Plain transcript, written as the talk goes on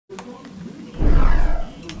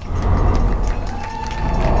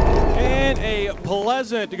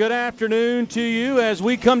pleasant good afternoon to you as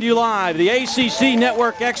we come to you live, the ACC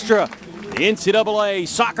Network Extra, the NCAA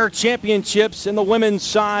Soccer Championships in the women's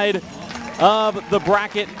side of the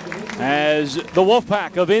bracket as the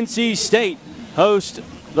Wolfpack of NC State host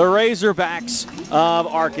the Razorbacks of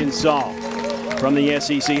Arkansas from the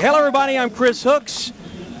SEC. Hello everybody, I'm Chris Hooks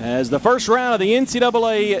as the first round of the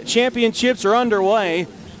NCAA Championships are underway.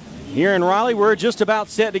 Here in Raleigh, we're just about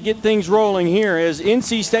set to get things rolling here as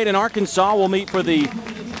NC State and Arkansas will meet for the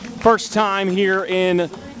first time here in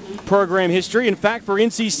program history. In fact, for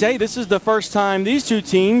NC State, this is the first time these two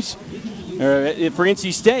teams, for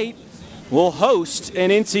NC State, will host an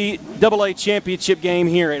NCAA championship game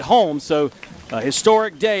here at home. So a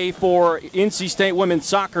historic day for NC State women's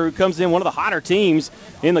soccer, who comes in one of the hotter teams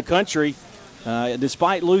in the country,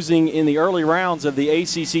 despite losing in the early rounds of the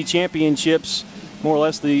ACC championships, more or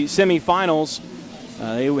less the semifinals.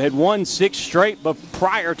 They had won 6 straight but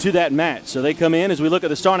prior to that match. So they come in, as we look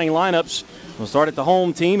at the starting lineups, we'll start at the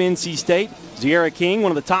home team, NC State. Zierra King,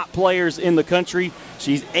 one of the top players in the country.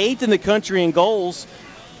 She's 8th in the country in goals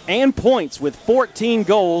and points with 14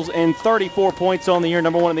 goals and 34 points on the year,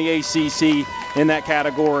 number 1 in the ACC in that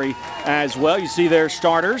category as well. You see their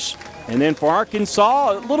starters. And then for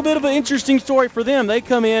Arkansas, a little bit of an interesting story for them. They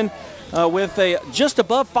come in with a just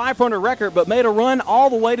above 500 record, but made a run all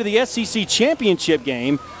the way to the SEC championship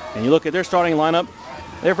game. And you look at their starting lineup,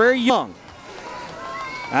 they're very young.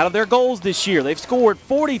 Out of their goals this year, they've scored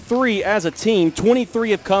 43 as a team.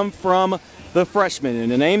 23 have come from the freshmen.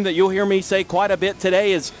 And a name that you'll hear me say quite a bit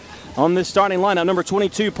today is on this starting lineup, number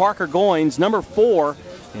 22, Parker Goins, number 4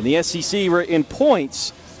 in the SEC in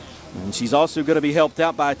points. And she's also going to be helped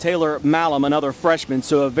out by Taylor Malum, another freshman.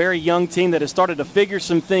 So a very young team that has started to figure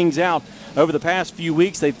some things out over the past few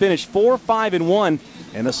weeks. They finished 4-5-1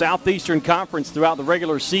 in the Southeastern Conference throughout the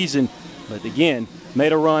regular season. But again,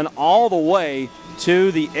 made a run all the way to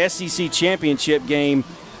the SEC championship game,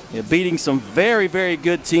 beating some very, very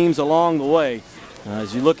good teams along the way.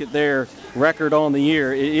 As you look at their record on the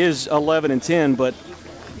year, it is 11-10, but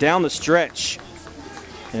down the stretch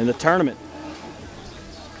in the tournament,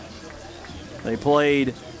 they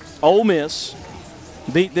played Ole Miss,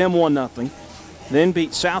 beat them 1-0, then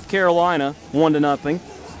beat South Carolina 1-0,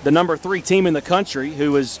 the number 3 team in the country,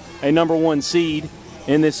 who is a number 1 seed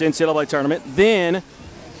in this NCAA tournament, then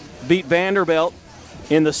beat Vanderbilt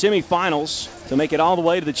in the semifinals to make it all the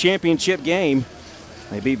way to the championship game.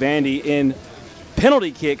 They beat Vandy in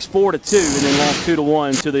penalty kicks 4-2 and then lost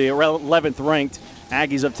 2-1 to the 11th ranked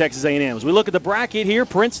Aggies of Texas A&M. As we look at the bracket here,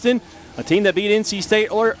 Princeton, a team that beat NC State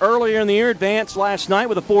earlier in the year, advanced last night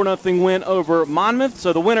with a 4-0 win over Monmouth.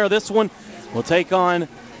 So the winner of this one will take on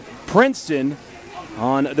Princeton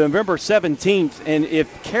on November 17th. And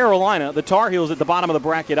if Carolina, the Tar Heels at the bottom of the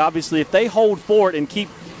bracket, obviously if they hold fort and keep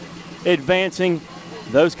advancing,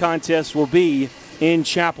 those contests will be in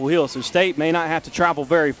Chapel Hill. So State may not have to travel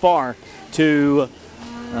very far to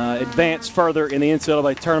advance further in the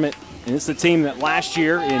NCAA tournament. And it's the team that last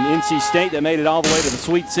year in NC State that made it all the way to the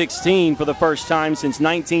Sweet 16 for the first time since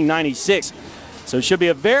 1996. So it should be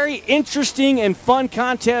a very interesting and fun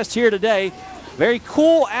contest here today. Very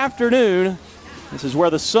cool afternoon. This is where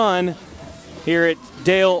the sun here at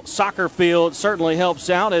Dail Soccer Field certainly helps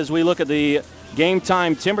out as we look at the game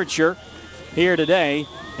time temperature here today.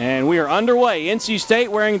 And we are underway. NC State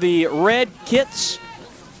wearing the red kits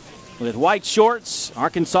with white shorts.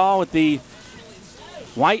 Arkansas with the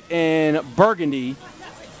white and burgundy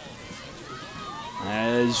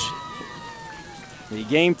as the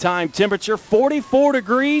game time temperature 44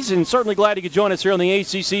 degrees, and certainly glad you could join us here on the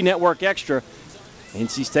ACC Network Extra.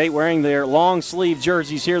 NC State wearing their long sleeve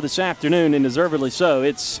jerseys here this afternoon, and deservedly so.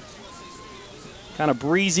 It's kind of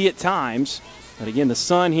breezy at times, but again, the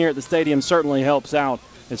sun here at the stadium certainly helps out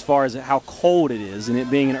as far as how cold it is, and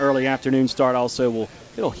it being an early afternoon start also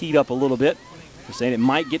it'll heat up a little bit. They're saying it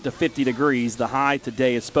might get to 50 degrees. The high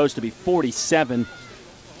today is supposed to be 47,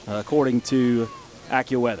 according to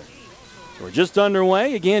AccuWeather. So we're just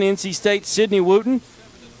underway. Again, NC State, Sydney Wooten.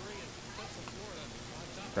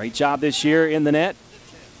 Great job this year in the net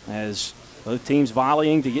as both teams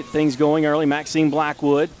volleying to get things going early. Maxine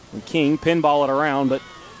Blackwood and King pinball it around, but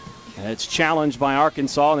it's challenged by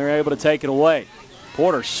Arkansas, and they're able to take it away.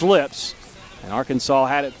 Porter slips, and Arkansas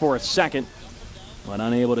had it for a second, but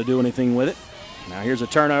unable to do anything with it. Now here's a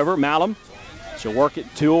turnover. Malum, she'll work it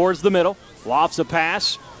towards the middle. Lofts a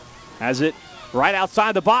pass. Has it right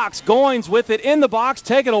outside the box. Goins with it in the box,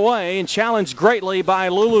 taken away and challenged greatly by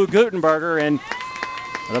Lulu Gutenberger. And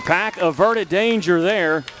the Pack averted danger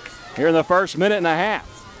there here in the first minute and a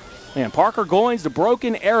half. Man, Parker Goins, the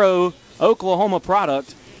Broken Arrow Oklahoma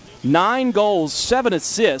product, 9 goals, 7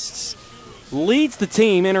 assists. leads the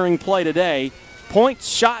team entering play today. Points,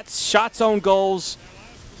 shots on goals,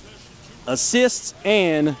 assists,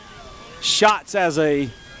 and shots as a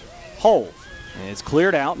whole. And it's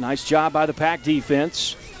cleared out. Nice job by the Pack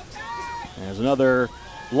defense. There's another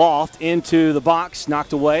loft into the box,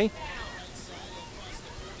 knocked away.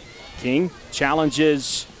 King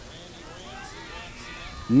challenges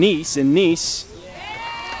Nice, and Nice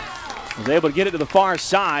was able to get it to the far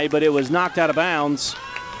side, but it was knocked out of bounds.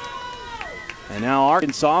 And now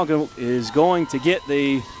Arkansas is going to get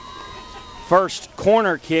the first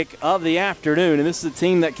corner kick of the afternoon. And this is a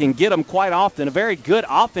team that can get them quite often. A very good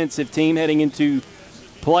offensive team heading into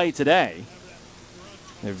play today.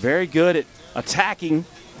 They're very good at attacking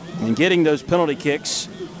and getting those penalty kicks.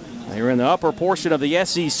 They were in the upper portion of the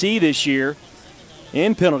SEC this year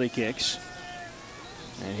in penalty kicks.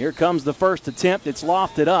 And here comes the first attempt. It's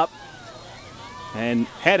lofted up and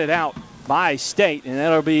headed out by State. And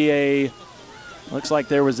that'll be a, looks like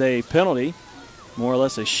there was a penalty, more or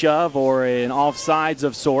less a shove or an offsides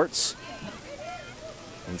of sorts.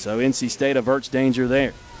 And so NC State averts danger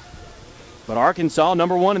there. But Arkansas,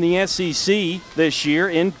 number one in the SEC this year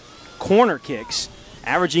in corner kicks,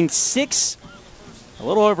 averaging a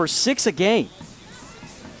little over 6 a game.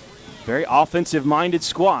 Very offensive-minded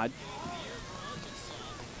squad.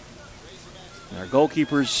 And our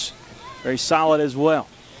goalkeeper's very solid as well.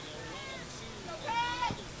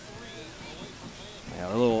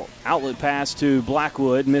 A little outlet pass to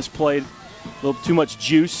Blackwood, misplayed, a little too much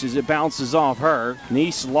juice as it bounces off her.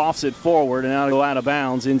 Nice lofts it forward, and now to go out of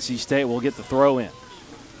bounds. NC State will get the throw in.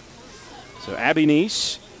 So Abby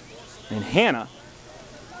Nice and Hannah,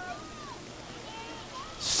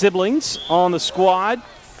 siblings on the squad,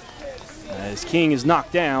 as King is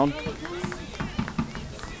knocked down.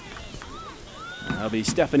 And that'll be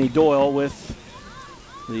Stephanie Dail with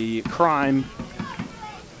the crime.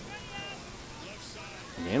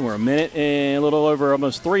 And we're a minute and a little over,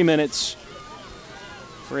 almost 3 minutes,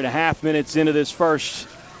 3.5 minutes into this first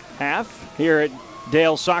half here at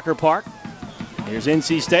Dail Soccer Park. Here's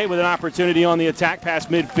NC State with an opportunity on the attack past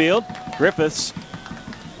midfield. Griffiths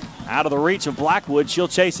out of the reach of Blackwood. She'll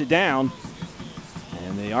chase it down.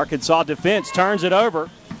 And the Arkansas defense turns it over.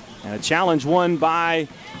 And a challenge won by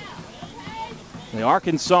the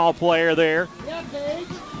Arkansas player there.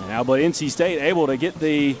 And now, but NC State able to get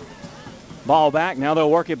the ball back. Now they'll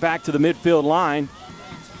work it back to the midfield line.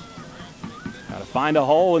 Got to find a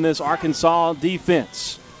hole in this Arkansas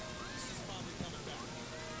defense.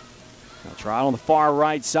 They'll try it on the far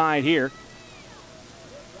right side here.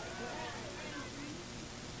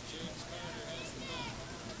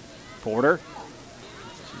 Porter.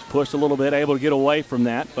 She's pushed a little bit, able to get away from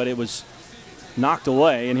that, but it was knocked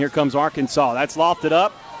away. And here comes Arkansas. That's lofted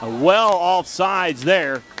up. Well offsides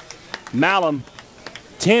there. Malum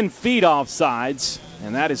 10 feet offsides,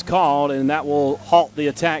 and that is called, and that will halt the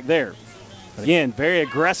attack there. But again, very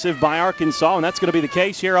aggressive by Arkansas, and that's going to be the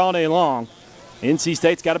case here all day long. NC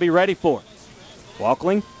State's got to be ready for it.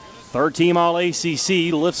 Walkling, third team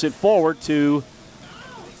All-ACC, lifts it forward to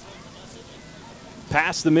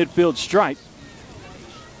pass the midfield stripe.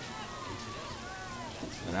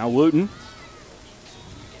 And now Wooten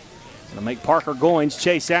going to make Parker Goins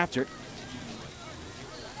chase after it.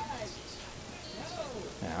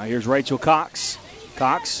 Now here's Rachel Cox.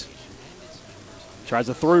 Cox tries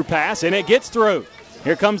a through pass, and it gets through.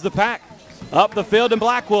 Here comes the Pack. Up the field, and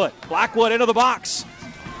Blackwood. Blackwood into the box.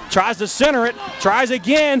 Tries to center it. Tries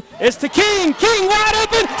again. It's to King. King wide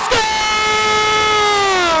open. Score!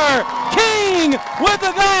 King with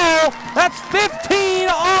the goal. That's 15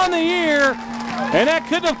 on the year. And that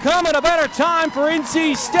couldn't have come at a better time for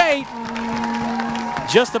NC State.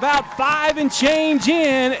 Just about 5 and change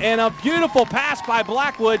in, and a beautiful pass by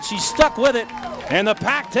Blackwood. She stuck with it, and the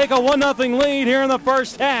Pack take a 1-0 lead here in the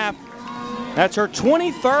first half. That's her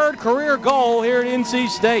 23rd career goal here at NC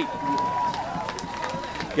State.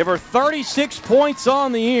 Give her 36 points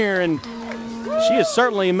on the year, and she is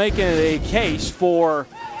certainly making a case for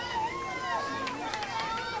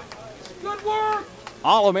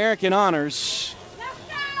All-American honors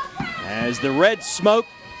as the red smoke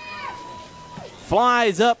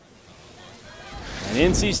flies up,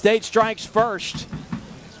 and NC State strikes first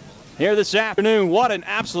here this afternoon. What an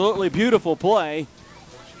absolutely beautiful play.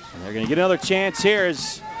 And they're going to get another chance here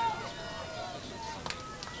as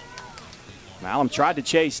Malum tried to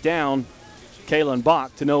chase down Kaylin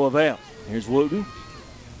Bach to no avail. Here's Wooten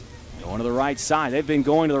going to the right side. They've been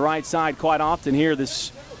going to the right side quite often here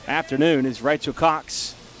this afternoon. Is Rachel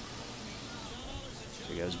Cox.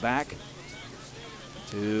 She goes back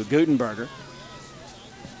to Gutenberger.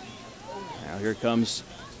 Now here comes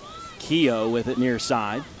Keogh with it near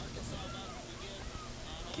side.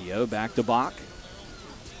 Keogh back to Bach.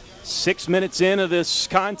 6 minutes into this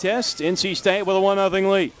contest, NC State with a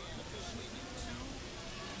 1-0 lead.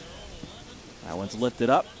 That one's lifted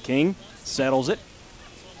up. King settles it.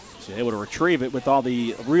 She's able to retrieve it with all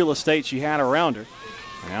the real estate she had around her.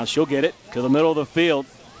 Now she'll get it to the middle of the field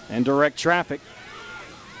and direct traffic.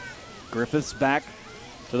 Griffiths back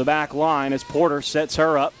to the back line as Porter sets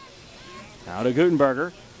her up. Now to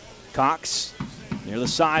Gutenberger. Cox near the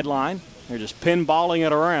sideline. They're just pinballing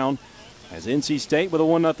it around as NC State with a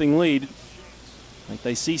 1-0 lead. I think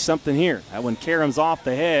they see something here. That one caroms off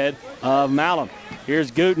the head of Malum.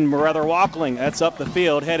 Here's Walkling. That's up the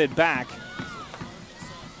field, headed back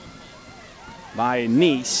by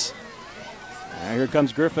Nice. Now here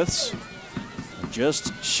comes Griffiths.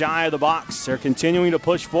 Just shy of the box. They're continuing to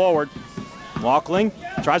push forward. Walkling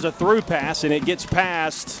tries a through pass, and it gets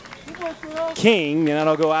past King, and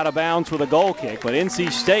that'll go out of bounds with a goal kick. But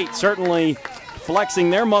NC State certainly flexing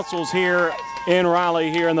their muscles here in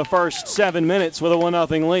Raleigh here in the first 7 minutes with a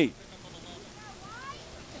 1-0 lead.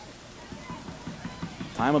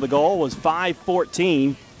 Time of the goal was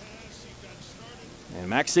 5:14. And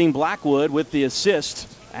Maxine Blackwood with the assist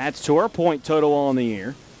adds to her point total on the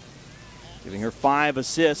year, giving her 5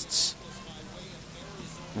 assists.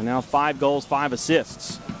 And now 5 goals, 5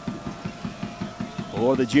 assists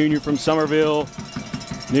for the junior from Somerville,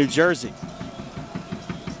 New Jersey.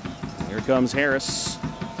 Here comes Harris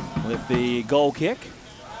with the goal kick.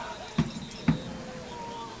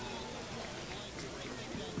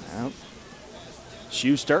 Now,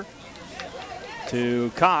 Schuster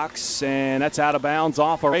to Cox, and that's out of bounds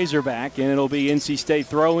off a Razorback, and it'll be NC State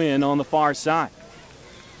throw in on the far side.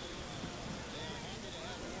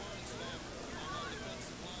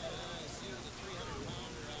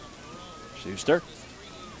 Schuster.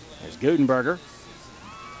 There's Gutenberger,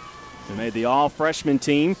 who made the all-freshman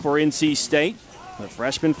team for NC State. The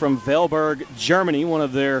freshman from Velberg, Germany, one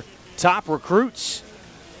of their top recruits.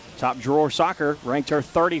 Top Drawer Soccer ranked her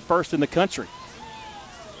 31st in the country.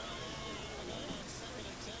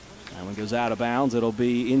 That one goes out of bounds. It'll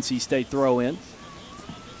be NC State throw in.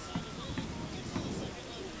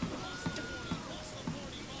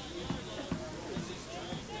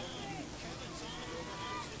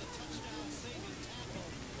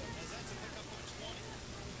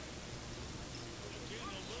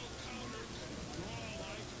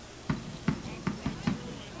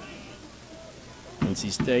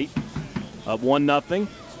 NC State up 1-0.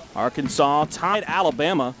 Arkansas tied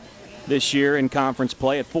Alabama this year in conference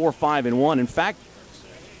play at 4-5-1. In fact,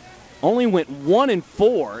 only went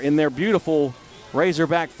 1-4 in their beautiful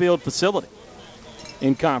Razorback Field facility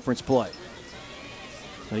in conference play.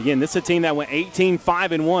 And again, this is a team that went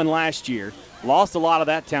 18-5-1 last year. Lost a lot of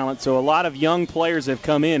that talent, so a lot of young players have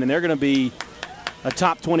come in, and they're going to be a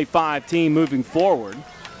top 25 team moving forward.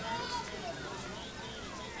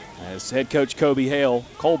 As head coach Colby Hale,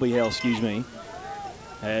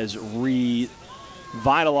 has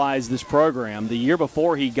revitalized this program. The year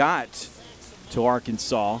before he got to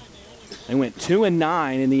Arkansas, they went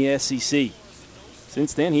 2-9 in the SEC.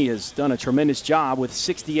 Since then, he has done a tremendous job with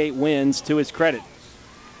 68 wins to his credit.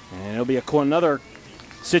 And it'll be another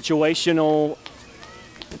situation that'll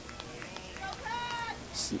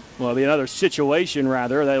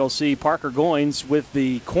see Parker Goins with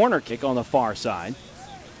the corner kick on the far side.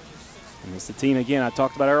 And it's the team, again, I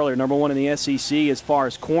talked about earlier, number 1 in the SEC as far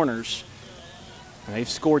as corners. And they've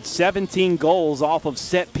scored 17 goals off of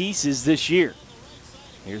set pieces this year.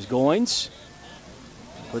 Here's Goins.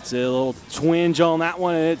 Puts a little twinge on that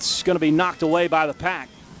one, and it's going to be knocked away by the pack.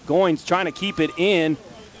 Goins trying to keep it in,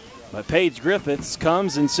 but Paige Griffiths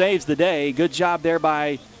comes and saves the day. Good job there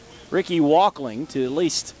by Ricky Walkling to at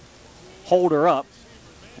least hold her up.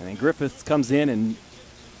 And then Griffiths comes in and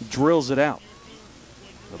drills it out.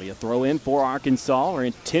 It'll be a throw in for Arkansas. We're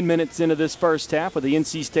in 10 minutes into this first half with the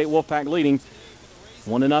NC State Wolfpack leading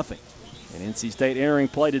 1-0. And NC State entering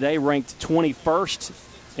play today ranked 21st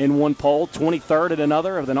in one poll, 23rd in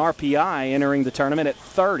another, with an RPI entering the tournament at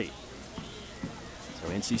 30. So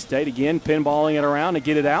NC State again pinballing it around to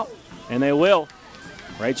get it out, and they will.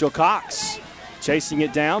 Rachel Cox chasing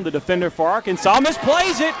it down. The defender for Arkansas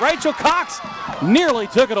misplays it. Rachel Cox nearly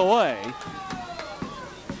took it away.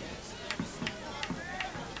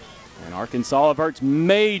 And Arkansas averts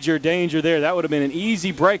major danger there. That would have been an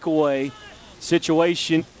easy breakaway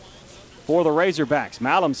situation for the Razorbacks.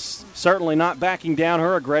 Malum's certainly not backing down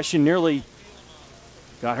her aggression. Nearly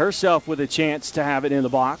got herself with a chance to have it in the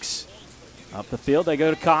box. Up the field, they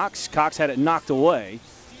go to Cox. Cox had it knocked away.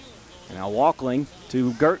 And now Walkling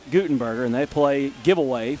to Gutenberger, and they play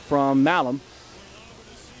giveaway from Malum.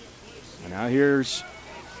 And now here's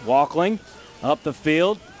Walkling up the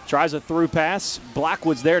field. tries a through pass.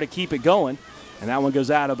 Blackwood's there to keep it going, and that one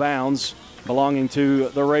goes out of bounds, belonging to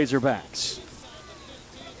the Razorbacks.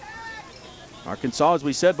 Arkansas, as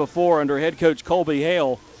we said before, under head coach Colby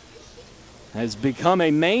Hale, has become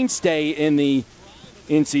a mainstay in the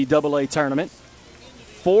NCAA tournament.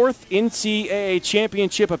 4th NCAA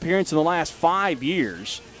championship appearance in the last 5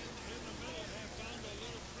 years.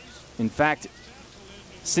 In fact,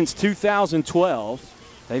 since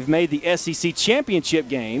 2012, they've made the SEC championship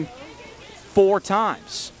game 4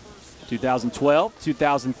 times. 2012,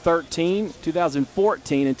 2013,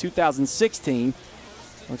 2014, and 2016.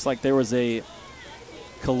 Looks like there was a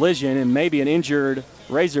collision and maybe an injured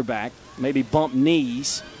Razorback, maybe bumped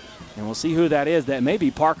knees. And we'll see who that is. That may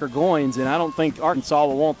be Parker Goins, and I don't think Arkansas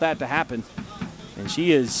will want that to happen. And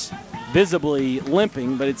she is visibly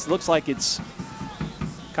limping, but it looks like it's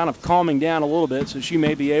kind of calming down a little bit, so she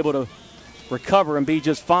may be able to recover and be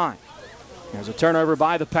just fine. There's a turnover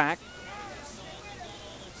by the Pack.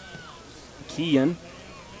 Kean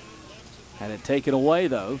had it taken away,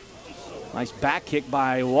 though. Nice back kick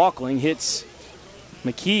by Walkling, hits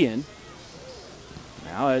McKeon.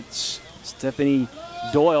 Now it's Stephanie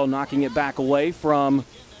Dail knocking it back away from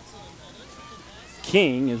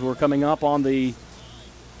King as we're coming up on the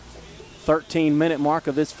 13-minute mark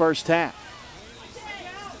of this first half.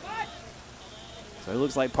 So it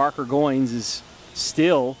looks like Parker Goins is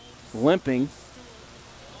still limping,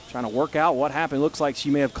 trying to work out what happened. Looks like she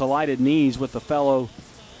may have collided knees with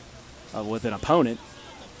with an opponent.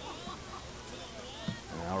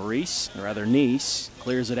 Now Reese, or rather Nice,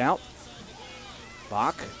 clears it out.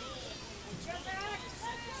 Bach.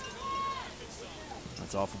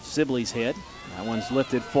 That's off of Sibley's head. That one's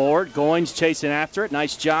lifted forward. Goins chasing after it.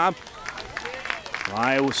 Nice job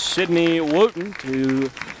by Sydney Wooten to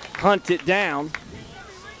hunt it down.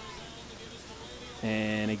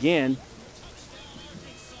 And again,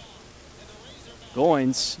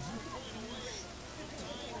 Goins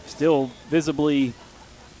still visibly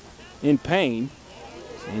in pain.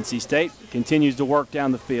 NC State continues to work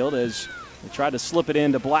down the field as they tried to slip it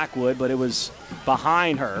into Blackwood, but it was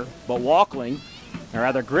behind her. But Walkling, or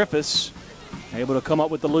rather Griffiths, able to come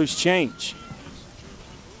up with the loose change.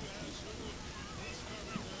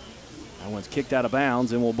 That one's kicked out of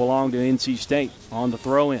bounds and will belong to NC State on the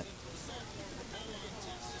throw-in.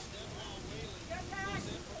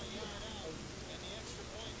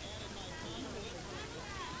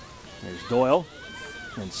 There's Dail,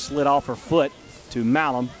 and slid off her foot to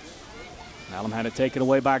Malum. Malum had it taken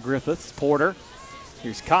away by Griffiths. Porter.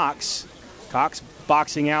 Here's Cox. Cox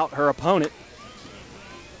boxing out her opponent.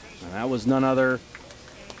 And that was none other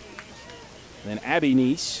than Abby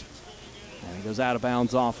Nice. And it goes out of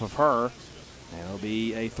bounds off of her. And it'll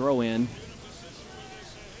be a throw-in.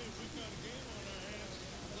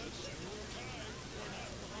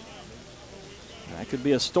 That could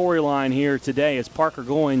be a storyline here today as Parker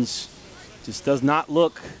Goins just does not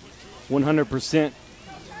look 100%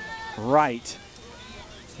 right.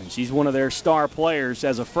 And she's one of their star players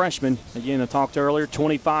as a freshman. Again, I talked earlier,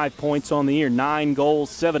 25 points on the year, 9 goals,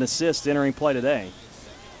 7 assists entering play today.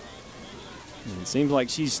 And it seems like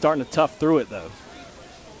she's starting to tough through it, though.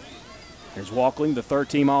 There's Walkling, the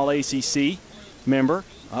third-team All-ACC member,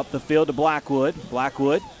 up the field to Blackwood.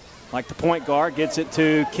 Blackwood, like the point guard, gets it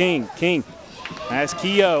to King. King has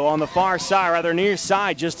Keogh on the far side, rather near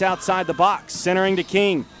side, just outside the box, centering to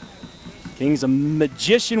King. King's a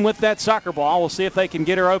magician with that soccer ball. We'll see if they can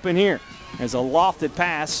get her open here. There's a lofted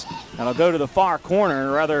pass that'll go to the far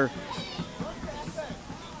corner, rather,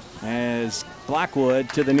 as Blackwood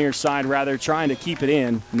to the near side, rather trying to keep it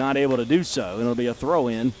in, not able to do so. It'll be a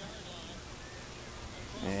throw-in.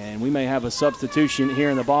 And we may have a substitution here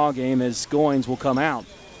in the ball game as Goins will come out.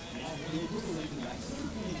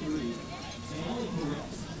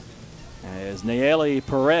 As Nayeli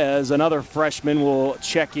Perez, another freshman, will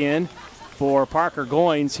check in for Parker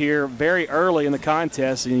Goins here very early in the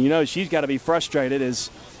contest. And you know she's got to be frustrated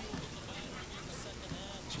as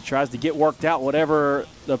she tries to get worked out whatever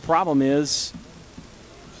the problem is.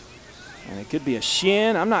 And it could be a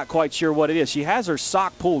shin. I'm not quite sure what it is. She has her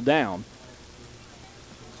sock pulled down.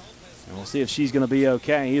 And we'll see if she's going to be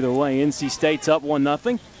okay. Either way, NC State's up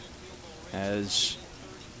 1-0 as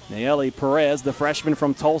Nayeli Perez, the freshman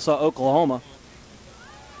from Tulsa, Oklahoma,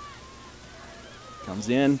 comes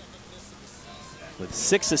in with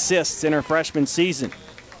 6 assists in her freshman season.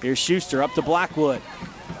 Here's Schuster up to Blackwood.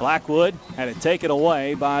 Blackwood had it taken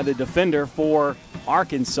away by the defender for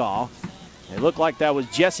Arkansas. It looked like that was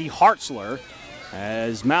Jesse Hartzler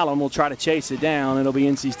as Malum will try to chase it down. It'll be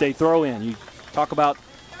NC State throw-in. You talk about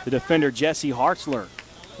the defender Jesse Hartzler,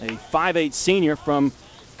 a 5'8" senior from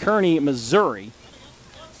Kearney, Missouri.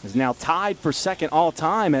 is now tied for second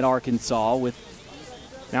all-time at Arkansas, with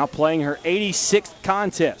now playing her 86th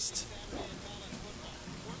contest.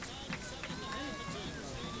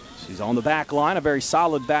 She's on the back line, a very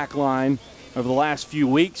solid back line over the last few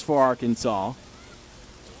weeks for Arkansas.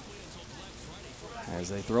 As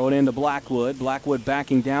they throw it into Blackwood. Blackwood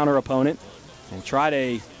backing down her opponent and tried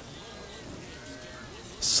a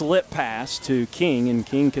slip pass to King, and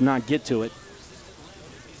King could not get to it.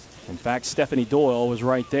 In fact, Stephanie Dail was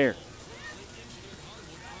right there.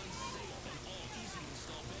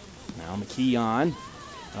 Now McKeon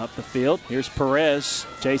up the field. Here's Perez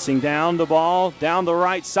chasing down the ball down the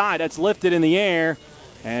right side. That's lifted in the air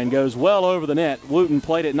and goes well over the net. Wooten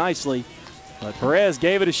played it nicely, but Perez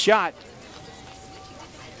gave it a shot.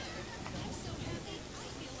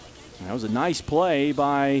 That was a nice play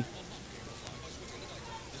by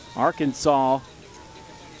Arkansas.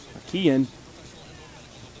 McKeon.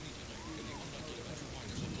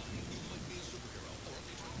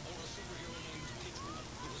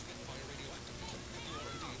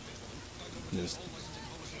 Just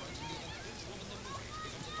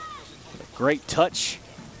a great touch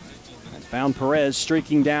and found Perez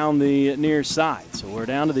streaking down the near side. So we're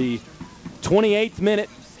down to the 28th minute,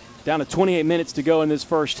 down to 28 minutes to go in this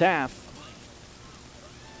first half.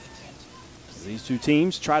 These two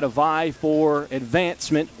teams try to vie for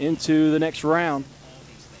advancement into the next round.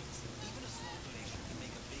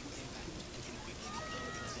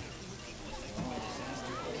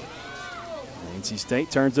 NC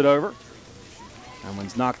State turns it over. That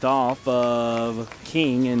one's knocked off of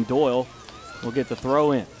King, and Dail will get the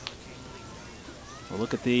throw in. We'll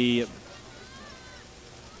look at the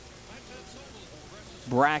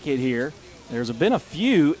bracket here. There's been a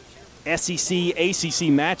few SEC, ACC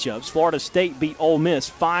matchups. Florida State beat Ole Miss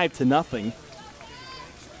 5-0.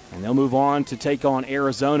 And they'll move on to take on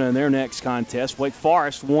Arizona in their next contest. Wake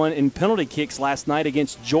Forest won in penalty kicks last night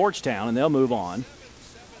against Georgetown, and they'll move on.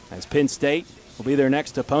 As Penn State will be their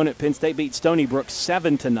next opponent. Penn State beat Stony Brook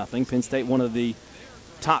 7-0. Penn State, one of the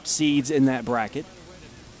top seeds in that bracket.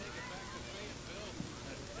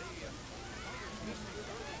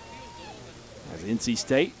 As NC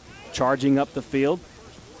State charging up the field.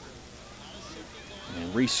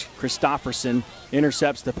 And Reese Christopherson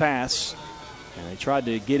intercepts the pass. And they tried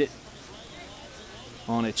to get it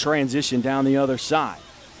on a transition down the other side.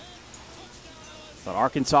 But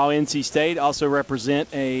Arkansas, NC State also represent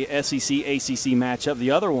a SEC, ACC matchup.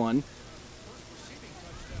 The other one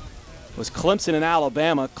was Clemson and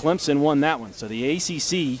Alabama. Clemson won that one. So the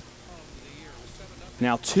ACC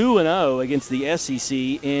now 2-0 against the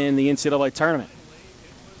SEC in the NCAA tournament.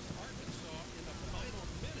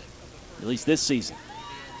 At least this season.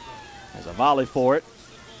 There's a volley for it.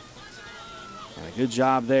 And a good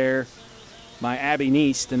job there by Abby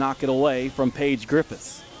Neese to knock it away from Paige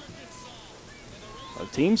Griffiths.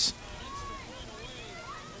 Both teams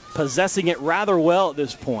possessing it rather well at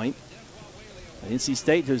this point. NC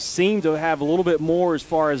State has seemed to have a little bit more as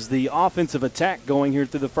far as the offensive attack going here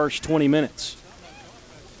through the first 20 minutes.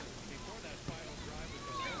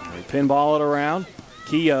 They pinball it around.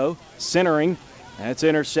 Keogh centering. That's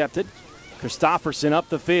intercepted. Christopherson up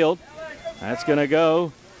the field. That's going to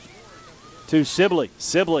go to Sibley.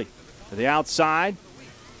 Sibley to the outside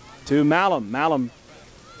to Malum. Malum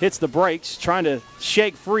hits the brakes, trying to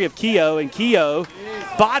shake free of Keogh, and Keogh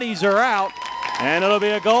bodies her out, and it'll be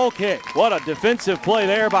a goal kick. What a defensive play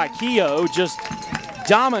there by Keogh. Just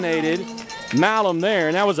dominated Malum there,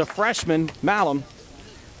 and that was a freshman, Malum,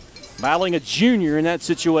 battling a junior in that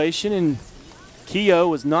situation, and Keogh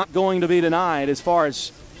was not going to be denied as far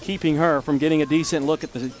as keeping her from getting a decent look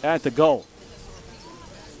at the goal.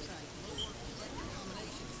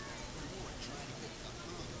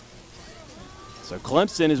 So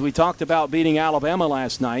Clemson, as we talked about, beating Alabama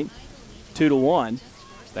last night, 2-1.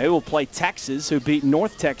 They will play Texas, who beat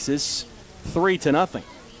North Texas 3-0.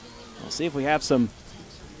 We'll see if we have some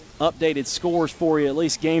updated scores for you, at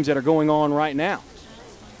least games that are going on right now.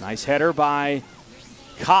 Nice header by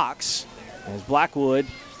Cox. As Blackwood,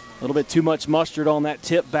 a little bit too much mustard on that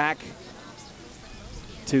tip back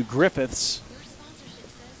to Griffiths.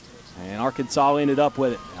 And Arkansas ended up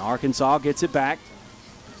with it. Now Arkansas gets it back.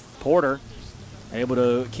 Porter able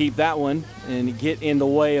to keep that one and get in the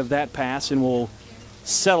way of that pass, and will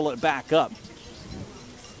settle it back up.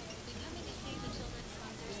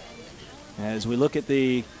 As we look at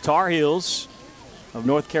the Tar Heels of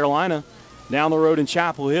North Carolina down the road in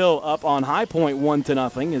Chapel Hill, up on High Point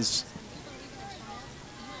 1-0, as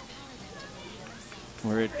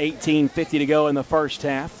we're at 18:50 to go in the first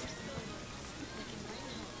half.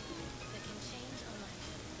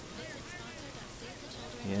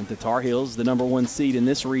 And the Tar Heels, the #1 seed in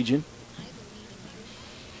this region,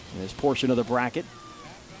 in this portion of the bracket,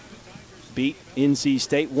 beat NC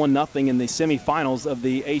State 1-0 in the semifinals of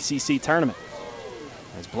the ACC tournament.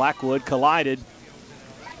 As Blackwood collided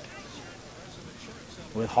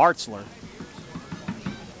with Hartzler.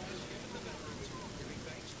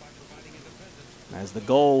 As the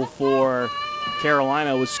goal for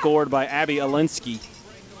Carolina was scored by Abby Alinsky.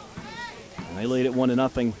 And they lead it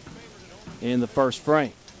 1-0 in the first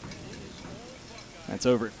frame. That's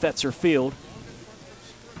over at Fetzer Field.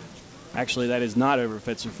 Actually, that is not over at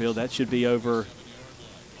Fetzer Field. That should be over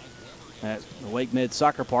at the Wake Med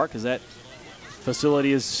Soccer Park, because that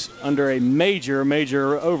facility is under a major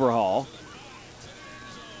overhaul.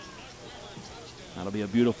 That'll be a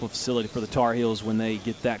beautiful facility for the Tar Heels when they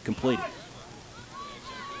get that completed.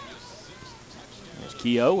 There's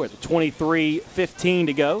Keogh at the 23:15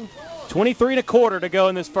 to go. 23 1/4 to go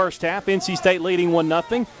in this first half. NC State leading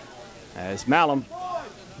 1-0. As Malum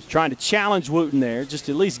is trying to challenge Wooten there, just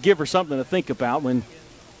to at least give her something to think about when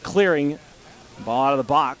clearing the ball out of the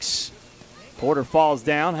box. Porter falls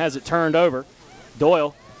down, has it turned over.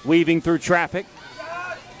 Dail weaving through traffic.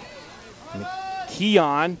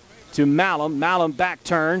 Keon to Malum. Malum back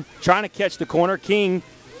turn, trying to catch the corner. King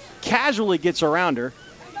casually gets around her,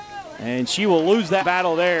 and she will lose that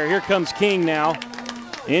battle there. Here comes King now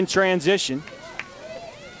in transition.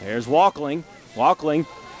 There's Walkling. Walkling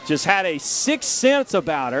just had a sixth sense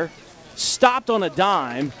about her, stopped on a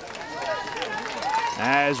dime,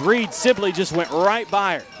 as Reed Sibley just went right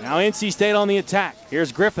by her. Now NC State on the attack.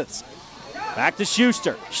 Here's Griffiths. Back to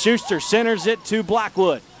Schuster. Schuster centers it to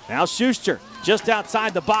Blackwood. Now Schuster just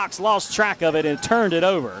outside the box, lost track of it and turned it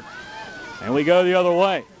over. And we go the other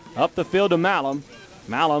way. Up the field to Malum.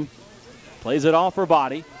 Malum plays it off her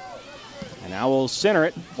body. And now we'll center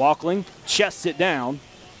it. Walkling chests it down.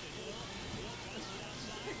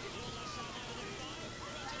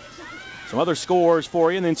 Some other scores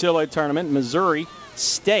for you in the NCAA tournament. Missouri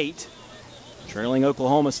State trailing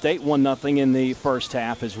Oklahoma State 1-0 in the first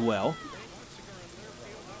half as well.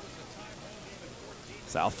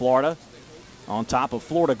 South Florida on top of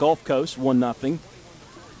Florida Gulf Coast 1-0.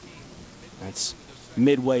 That's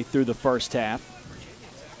midway through the first half.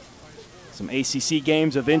 Some ACC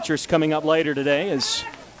games of interest coming up later today, as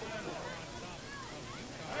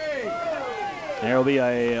there will be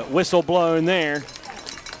a whistle blown there.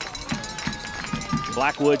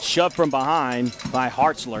 Blackwood shoved from behind by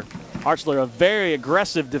Hartzler. Hartzler, a very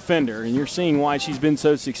aggressive defender, and you're seeing why she's been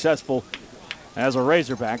so successful as a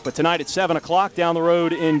Razorback. But tonight at 7 o'clock down the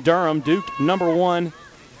road in Durham, Duke #1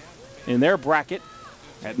 in their bracket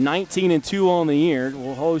at 19-2 on the year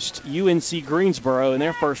will host UNC Greensboro in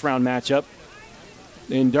their first round matchup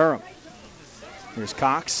in Durham. Here's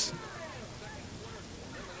Cox.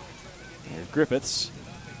 There's Griffiths.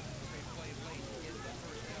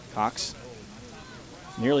 Cox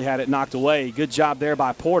nearly had it knocked away. Good job there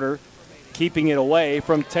by Porter, keeping it away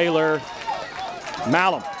from Taylor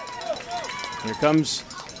Malum. Here comes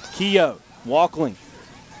Keogh. Walkling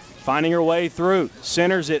finding her way through.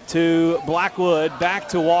 Centers it to Blackwood. Back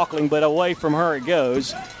to Walkling, but away from her it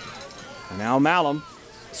goes. And now Malum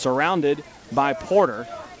surrounded by Porter.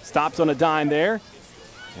 Stops on a dime there.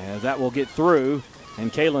 And that will get through,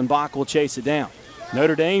 and Kaylin Bach will chase it down.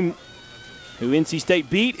 Notre Dame, who NC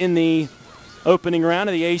State beat in the opening round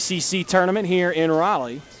of the ACC tournament here in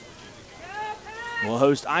Raleigh, will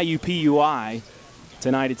host IUPUI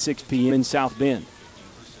tonight at 6 p.m. in South Bend.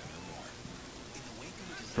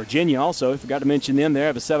 Virginia also, forgot to mention them, they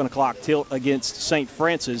have a 7 o'clock tilt against St.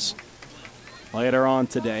 Francis later on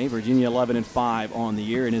today. Virginia 11-5 on the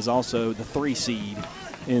year and is also the 3 seed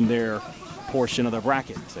in their portion of the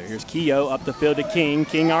bracket. So here's Keogh up the field to King.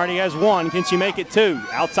 King already has 1. Can she make it 2?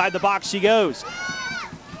 Outside the box she goes.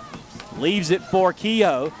 Leaves it for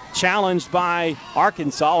Keogh, challenged by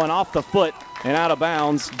Arkansas and off the foot and out of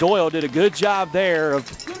bounds. Dail did a good job there of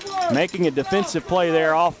making a defensive play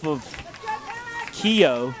there off of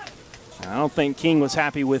Keogh. I don't think King was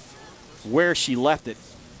happy with where she left it.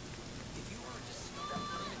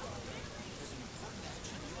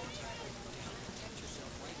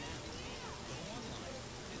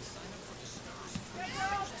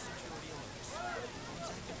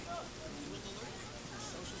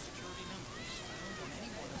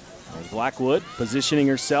 Blackwood positioning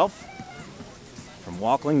herself from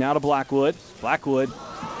Walkling now to Blackwood. Blackwood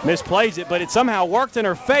misplays it, but it somehow worked in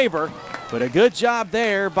her favor. But a good job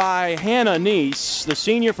there by Hannah Neese, the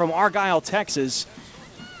senior from Argyle, Texas.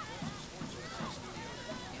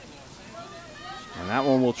 And that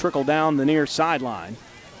one will trickle down the near sideline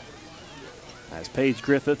as Paige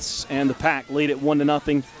Griffiths and the Pack lead it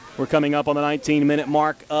 1-0 We're coming up on the 19-minute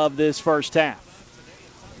mark of this first half.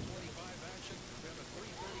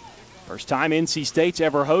 First time NC State's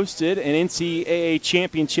ever hosted an NCAA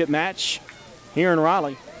championship match here in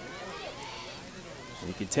Raleigh.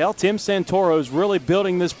 You can tell Tim Santoro's really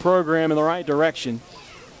building this program in the right direction.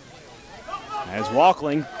 As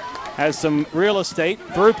Walkling has some real estate.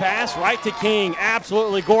 Through pass right to King.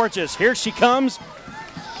 Absolutely gorgeous. Here she comes.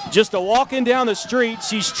 Just a walking down the street.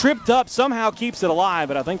 She's tripped up, somehow keeps it alive,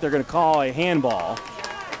 but I think they're going to call a handball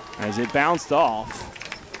as it bounced off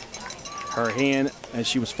her hand as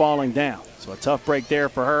she was falling down. So a tough break there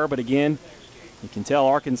for her, but again, you can tell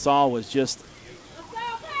Arkansas was just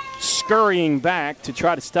scurrying back to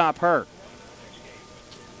try to stop her.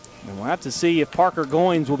 And we'll have to see if Parker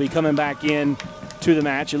Goins will be coming back in to the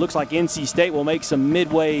match. It looks like NC State will make some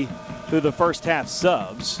midway through the first half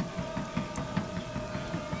subs.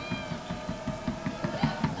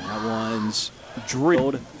 That one's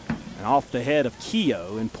drilled and off the head of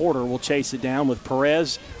Keogh, and Porter will chase it down with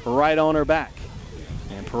Perez right on her back.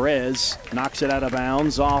 And Perez knocks it out of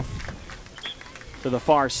bounds off to the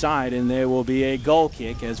far side, and there will be a goal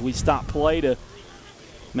kick as we stop play to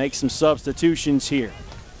make some substitutions here.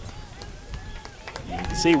 You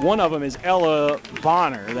can see one of them is Ella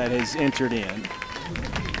Bonner that has entered in.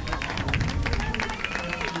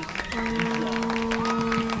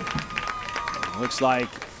 Looks like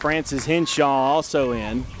Francis Henshaw also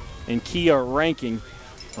in, and Kia Rankin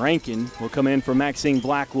will come in for Maxine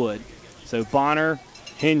Blackwood. So Bonner,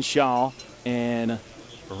 Henshaw, and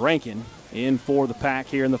Rankin in for the Pack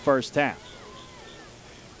here in the first half.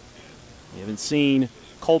 We haven't seen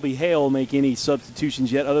Colby Hale make any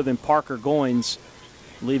substitutions yet other than Parker Goins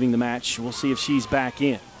leaving the match. We'll see if she's back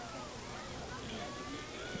in.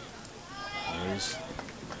 There's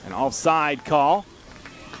an offside call.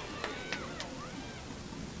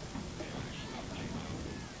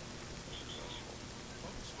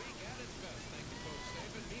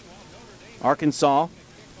 Arkansas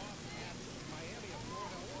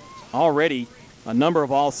already a number of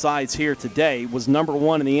offsides here today, was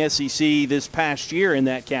 #1 in the SEC this past year in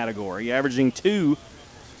that category, averaging 2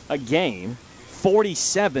 a game,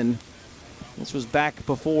 47. This was back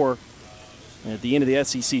before at the end of the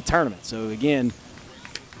SEC tournament. So again,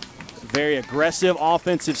 very aggressive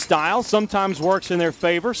offensive style. Sometimes works in their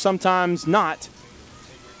favor, sometimes not.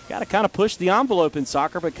 Got to kind of push the envelope in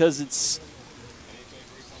soccer because it's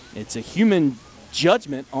a human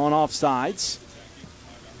judgment on offsides.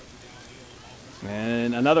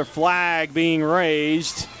 And another flag being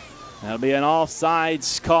raised. That'll be an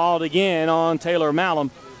offsides called again on Taylor Malum.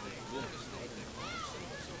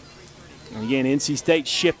 And again, NC State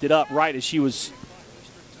shifted up right as she was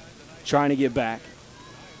trying to get back.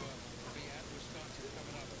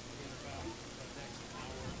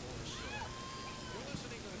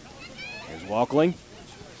 Here's Walkling.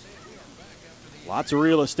 Lots of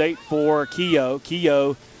real estate for Keogh.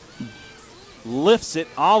 Keogh lifts it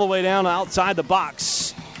all the way down outside the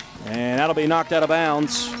box. And that'll be knocked out of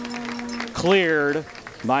bounds. Cleared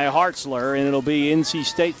by Hartzler, and it'll be NC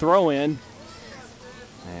State throw-in.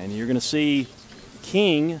 And you're going to see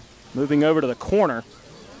King moving over to the corner.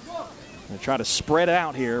 They'll try to spread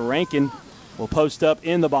out here. Rankin will post up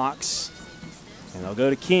in the box. And they'll go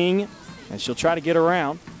to King, and she'll try to get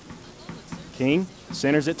around. King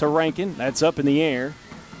centers it to Rankin. That's up in the air.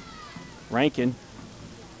 Rankin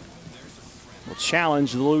will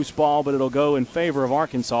challenge the loose ball, but it'll go in favor of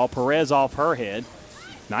Arkansas. Perez off her head.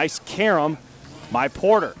 Nice carom by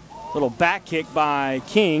Porter. Little back kick by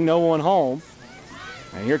King. No one home.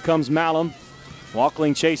 And here comes Malum.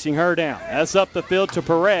 Walkling chasing her down. That's up the field to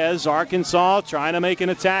Perez. Arkansas trying to make an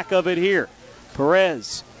attack of it here.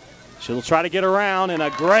 Perez. She'll try to get around, and a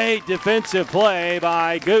great defensive play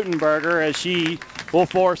by Gutenberger as she will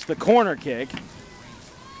force the corner kick.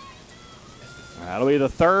 That'll be the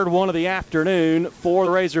third one of the afternoon for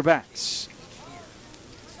the Razorbacks.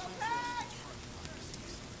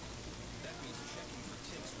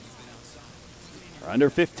 We're under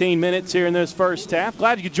 15 minutes here in this first half.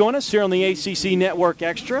 Glad you could join us here on the ACC Network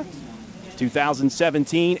Extra.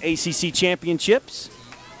 2017 ACC Championships.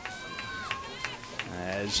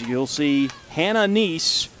 As you'll see, Hannah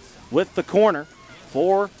Neese with the corner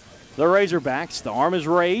for the Razorbacks. The arm is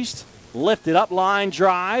raised, lifted up, line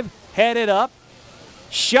drive, headed up,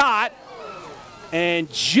 shot,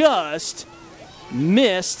 and just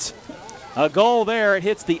missed a goal there. It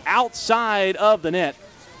hits the outside of the net.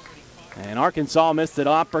 And Arkansas missed an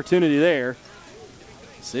opportunity there.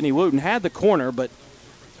 Sydney Wooten had the corner, but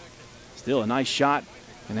still a nice shot.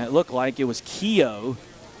 And that looked like it was Keogh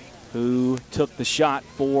who took the shot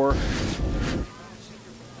for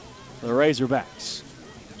the Razorbacks.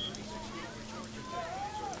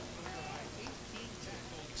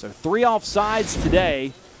 So 3 offsides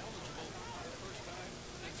today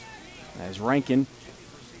as Rankin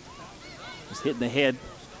was hit in the head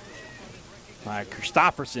by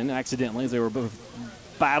Christopherson accidentally as they were both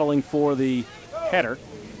battling for the header.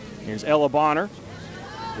 Here's Ella Bonner.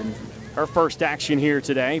 Her first action here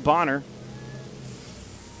today. Bonner,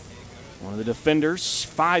 one of the defenders,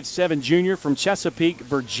 5'7" junior from Chesapeake,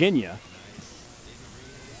 Virginia.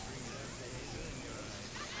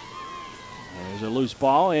 There's a loose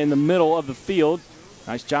ball in the middle of the field.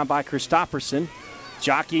 Nice job by Christopherson.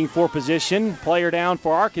 Jockeying for position. Player down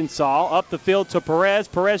for Arkansas. Up the field to Perez.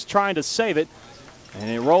 Perez trying to save it. And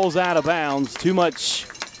it rolls out of bounds. Too much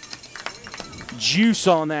juice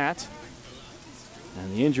on that.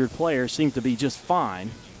 And the injured player seemed to be just fine.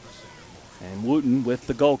 And Wooten with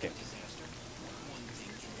the goal kick.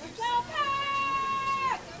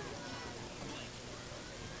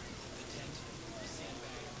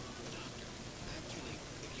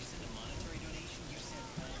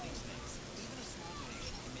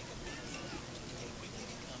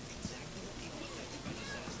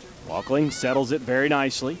 Walkling settles it very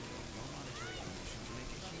nicely.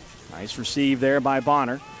 Nice receive there by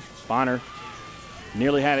Bonner. Bonner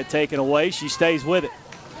nearly had it taken away. She stays with it.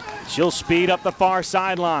 She'll speed up the far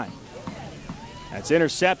sideline. That's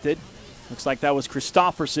intercepted. Looks like that was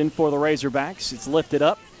Christopherson for the Razorbacks. It's lifted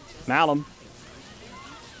up. Malum,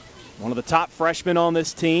 one of the top freshmen on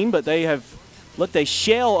this team, but they have looked a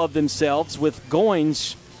shell of themselves with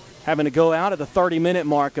Goins having to go out at the 30-minute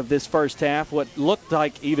mark of this first half. What looked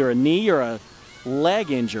like either a knee or a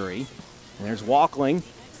leg injury. And there's Walkling.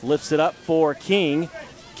 Lifts it up for King.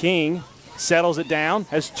 King settles it down.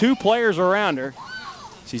 Has 2 players around her.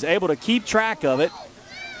 She's able to keep track of it.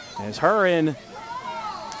 As her and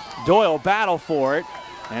Dail battle for it.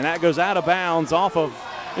 And that goes out of bounds off of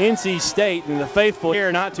NC State. And the faithful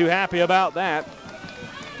here not too happy about that.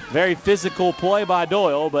 Very physical play by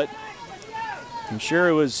Dail, but I'm sure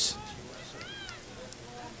it was,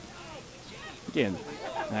 again,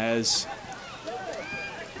 as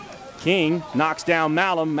King knocks down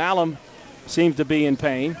Malum. Malum seems to be in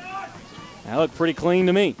pain. That looked pretty clean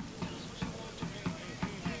to me.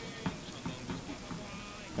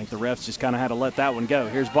 I think the refs just kind of had to let that one go.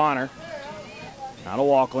 Here's Bonner. Now to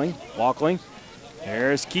Walkling. Walkling.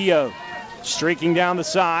 There's Keogh. Streaking down the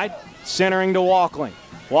side. Centering to Walkling.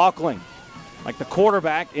 Walkling, like the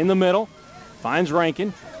quarterback in the middle. Finds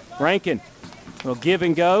Rankin. Rankin will give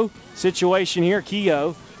and go situation here.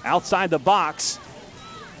 Keogh outside the box.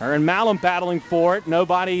 Her and Malum battling for it.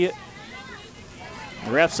 Nobody.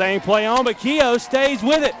 The ref saying play on, but Keogh stays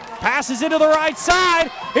with it. Passes it to the right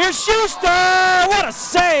side. Here's Schuster. What a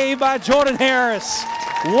save by Jordan Harris.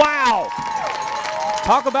 Wow.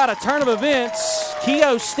 Talk about a turn of events.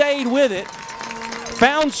 Keogh stayed with it.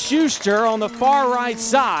 Found Schuster on the far right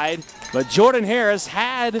side, but Jordan Harris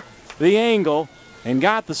had the angle and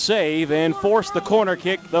got the save and forced the corner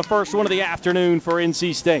kick, the first one of the afternoon for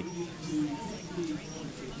NC State.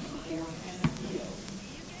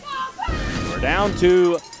 We're down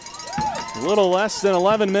to a little less than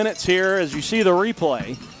 11 minutes here as you see the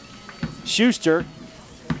replay. Schuster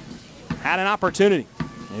had an opportunity.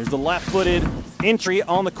 There's the left-footed entry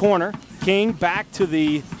on the corner. King back to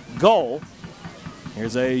the goal.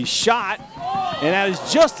 Here's a shot, and that is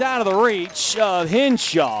just out of the reach of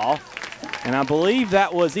Henshaw. And I believe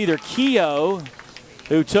that was either Keogh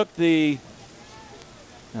who took the,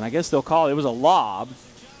 and I guess they'll call it was a lob.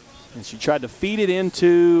 And she tried to feed it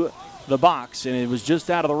into the box, and it was just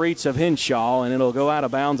out of the reach of Henshaw, and it'll go out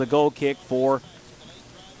of bounds, a goal kick for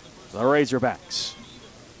the Razorbacks.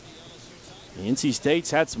 The NC State's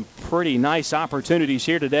had some pretty nice opportunities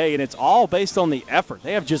here today, and it's all based on the effort.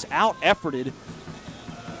 They have just out-efforted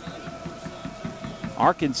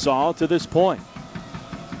Arkansas to this point.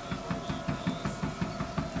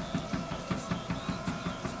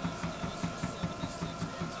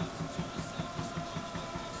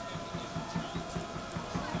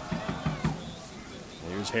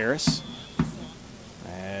 There's Harris.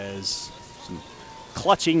 As some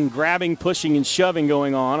clutching, grabbing, pushing, and shoving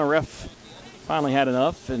going on. A ref finally had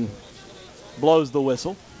enough and blows the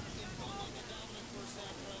whistle.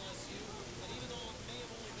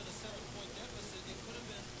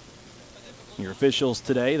 Your officials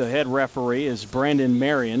today, the head referee is Brandon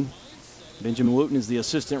Marion. Benjamin Wooten is the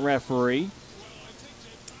assistant referee.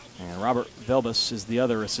 And Robert Velbus is the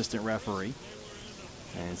other assistant referee.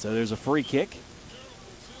 And so there's a free kick.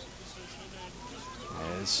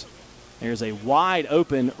 As there's a wide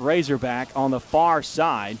open Razorback on the far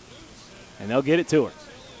side. And they'll get it to her.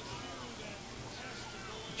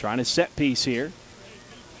 Trying to set piece here.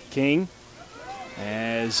 King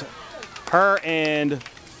as her and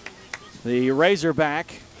the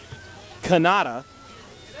Razorback, Kanata,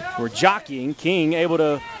 were jockeying. King able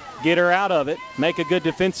to get her out of it, make a good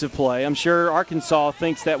defensive play. I'm sure Arkansas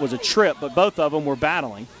thinks that was a trip, but both of them were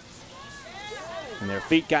battling. And their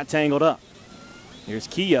feet got tangled up. Here's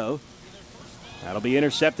Keough. That'll be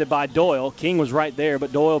intercepted by Dail. King was right there,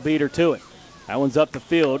 but Dail beat her to it. That one's up the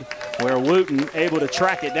field where Wooten able to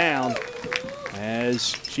track it down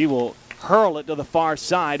as she will hurl it to the far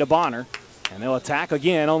side to Bonner. And they'll attack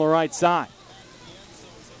again on the right side.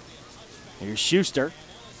 Here's Schuster.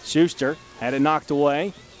 Schuster had it knocked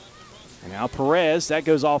away. And now Perez, that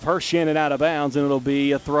goes off her shin and out of bounds, and it'll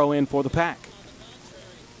be a throw in for the Pack.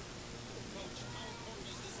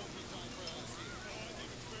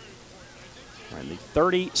 In the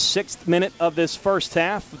 36th minute of this first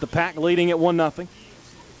half, the Pack leading at 1-0.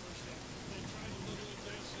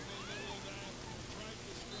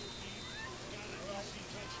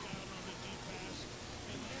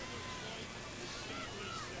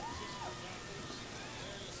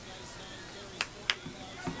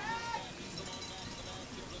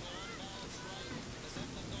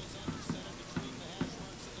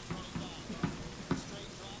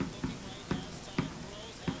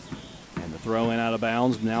 Throw in out of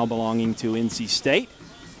bounds, now belonging to NC State.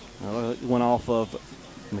 It went off of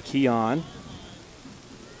McKeon.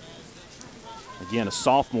 Again, a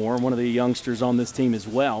sophomore, one of the youngsters on this team as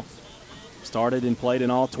well. Started and played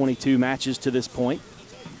in all 22 matches to this point,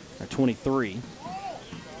 or 23.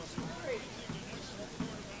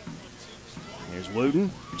 Here's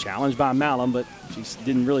Wooten, challenged by Malum, but she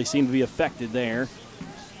didn't really seem to be affected there.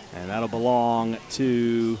 And that'll belong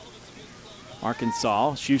to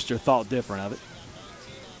Arkansas. Schuster thought different of it.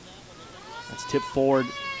 That's tipped forward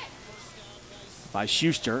by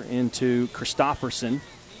Schuster into Christofferson.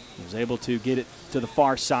 He was able to get it to the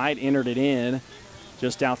far side, entered it in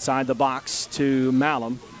just outside the box to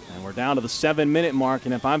Malum. And we're down to the 7-minute mark.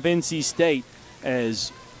 And if I'm NC State,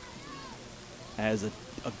 as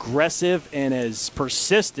aggressive and as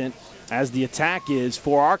persistent as the attack is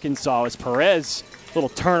for Arkansas, as Perez,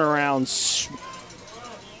 little turnaround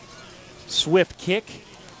swift kick.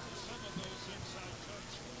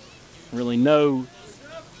 Really no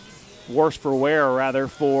worse for wear, or rather,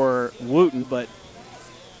 for Wooten, but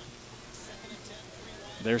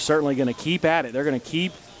they're certainly going to keep at it. They're going to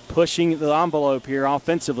keep pushing the envelope here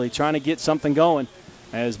offensively, trying to get something going,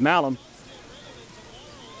 as Malum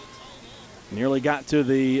nearly got to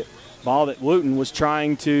the ball that Wooten was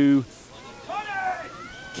trying to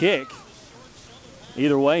kick.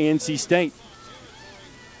 Either way, NC State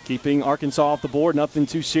keeping Arkansas off the board. Nothing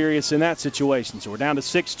too serious in that situation. So we're down to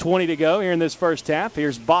 6:20 to go here in this first half.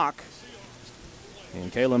 Here's Bach.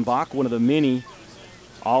 And Kalen Bach, one of the many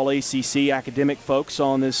all-ACC academic folks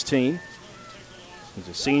on this team. He's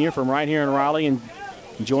a senior from right here in Raleigh and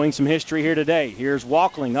enjoying some history here today. Here's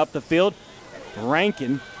Walkling up the field.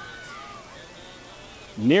 Rankin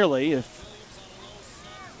nearly, if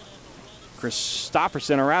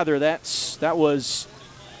Christofferson, or rather that was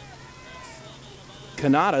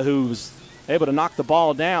Kanata who was able to knock the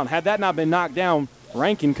ball down. Had that not been knocked down,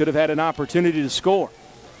 Rankin could have had an opportunity to score.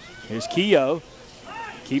 Here's Keough.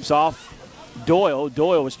 Keeps off Dail.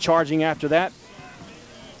 Dail was charging after that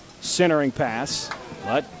centering pass,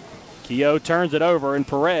 but Keough turns it over, and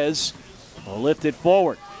Perez will lift it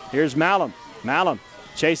forward. Here's Malum. Malum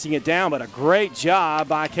chasing it down, but a great job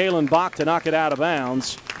by Kalen Bach to knock it out of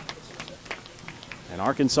bounds. And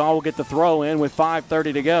Arkansas will get the throw in with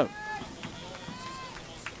 5:30 to go.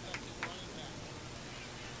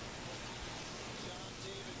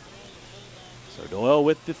 So Dail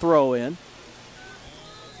with the throw in.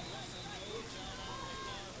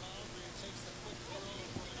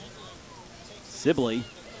 Sibley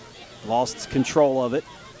lost control of it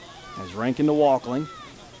as Rankin to Walkling.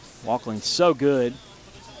 Walkling's so good,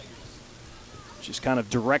 just kind of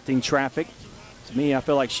directing traffic. To me, I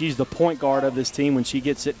feel like she's the point guard of this team when she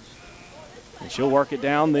gets it. And she'll work it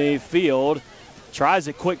down the field. Tries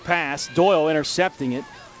a quick pass. Dail intercepting it.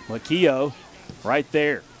 But Keough right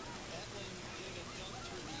there.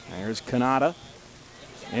 There's Kanata.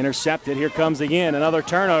 Intercepted. Here comes again another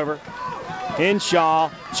turnover.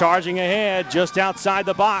 Henshaw charging ahead just outside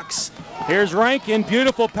the box. Here's Rankin.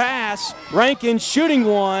 Beautiful pass. Rankin shooting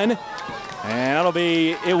one. And that'll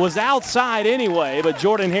be, it was outside anyway, but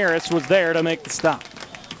Jordan Harris was there to make the stop.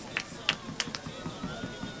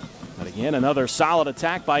 But again, another solid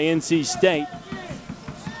attack by NC State.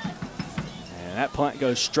 And that punt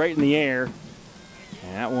goes straight in the air.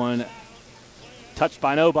 And that one touched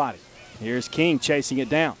by nobody. Here's King chasing it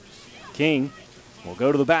down. King will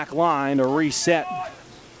go to the back line to reset.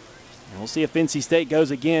 And we'll see if NC State goes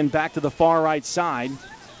again back to the far right side.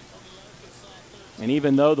 And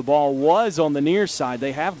even though the ball was on the near side,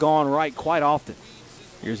 they have gone right quite often.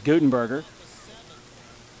 Here's Gutenberger.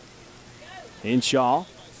 Hinshaw.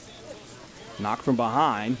 Knocked from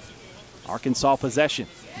behind. Arkansas possession.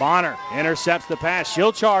 Bonner intercepts the pass.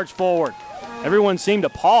 She'll charge forward. Everyone seemed to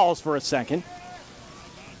pause for a second.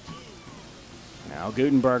 Now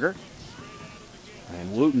Gutenberger.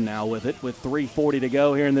 And Wooten now with it with 3:40 to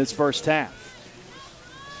go here in this first half.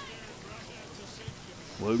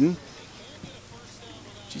 Wooten.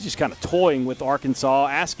 She's just kind of toying with Arkansas,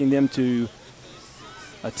 asking them to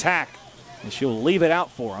attack. And she'll leave it out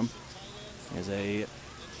for them. As a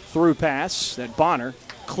through pass that Bonner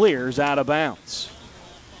clears out of bounds.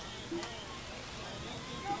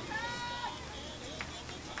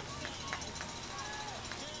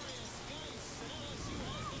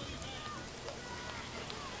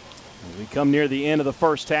 As we come near the end of the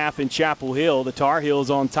first half in Chapel Hill, the Tar Heels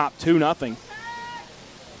on top 2-0.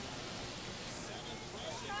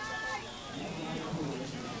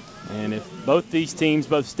 And if both these teams,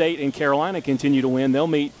 both State and Carolina, continue to win, they'll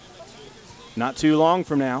meet not too long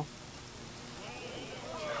from now.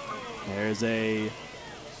 There's a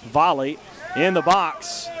volley in the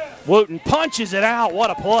box. Wooten punches it out. What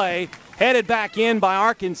a play. Headed back in by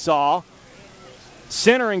Arkansas.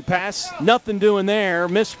 Centering pass, nothing doing there.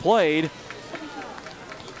 Misplayed.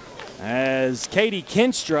 As Katie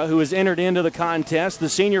Kinstra, who has entered into the contest, the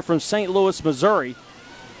senior from St. Louis, Missouri.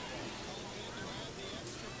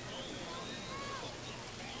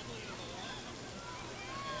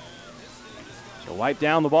 She'll wipe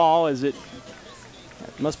down the ball as it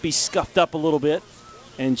must be scuffed up a little bit.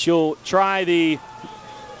 And she'll try the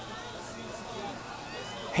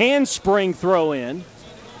handspring throw in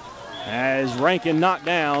as Rankin knocked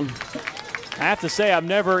down. I have to say, I've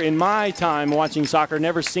never, in my time watching soccer,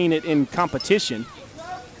 never seen it in competition.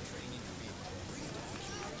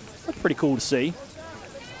 That's pretty cool to see.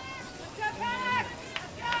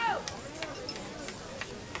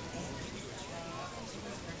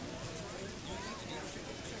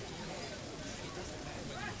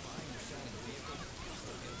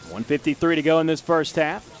 .153 to go in this first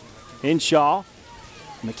half. Hinshaw.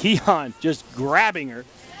 McKeon just grabbing her.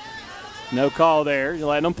 No call there. You're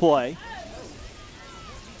letting them play.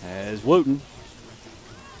 As Wooten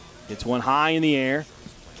gets one high in the air.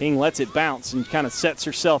 King lets it bounce and kind of sets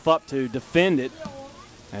herself up to defend it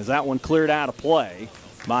as that one cleared out of play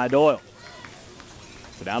by Dail.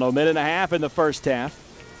 So down to a minute and a half in the first half.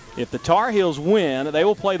 If the Tar Heels win, they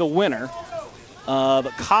will play the winner of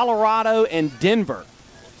Colorado and Denver.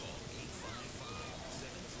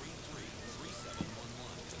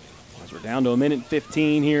 As we're down to a minute and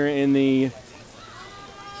 15 here in the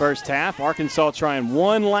first half. Arkansas trying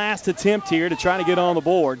one last attempt here to try to get on the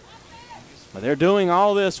board. But they're doing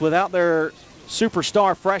all this without their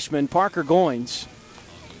superstar freshman, Parker Goins.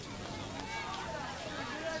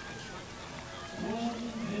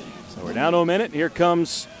 So we're down to a minute. Here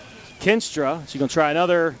comes Kinstra. She's going to try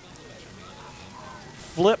another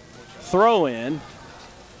flip throw in.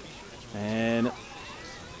 And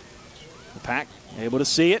the Pack able to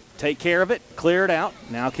see it, take care of it, clear it out.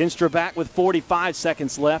 Now Kinstra back with 45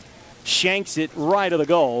 seconds left. Shanks it right of the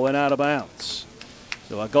goal and out of bounds.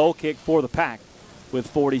 So a goal kick for the Pack with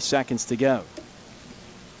 40 seconds to go.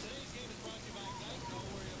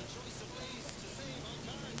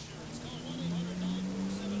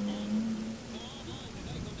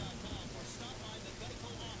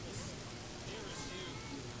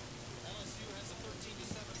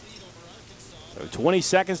 So 20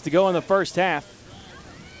 seconds to go in the first half.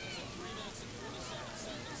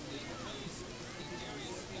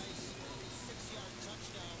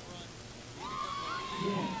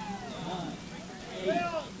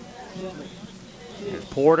 Here's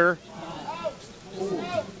Porter.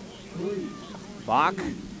 Bach.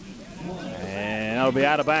 And that'll be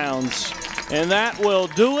out of bounds. And that will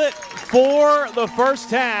do it for the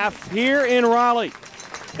first half here in Raleigh.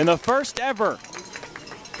 And the first ever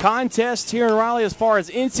contest here in Raleigh as far as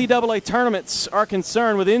NCAA tournaments are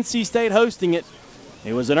concerned, with NC State hosting it.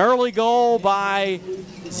 It was an early goal by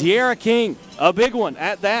Sierra King, a big one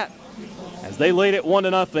at that, as they lead it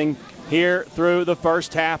 1-0 here through the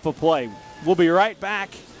first half of play. We'll be right back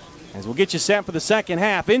as we'll get you set for the second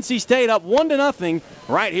half. NC State up 1-0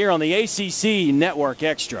 right here on the ACC Network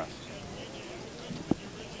Extra.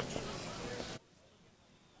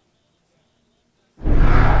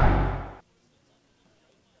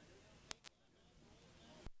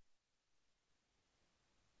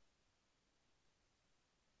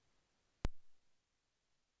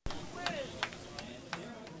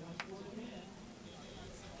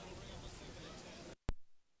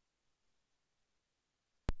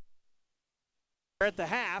 At the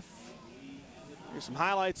half, here's some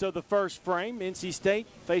highlights of the first frame. NC State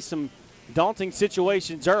faced some daunting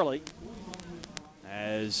situations early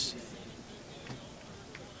as,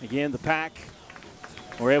 again, the Pack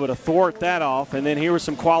were able to thwart that off. And then here were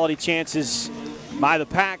some quality chances by the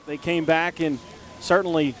Pack. They came back and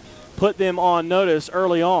certainly put them on notice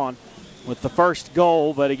early on with the first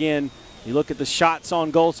goal. But again, you look at the shots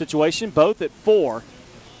on goal situation, both at 4.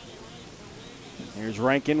 Here's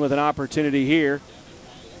Rankin with an opportunity here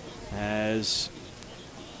as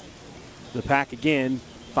the Pack again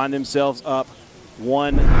find themselves up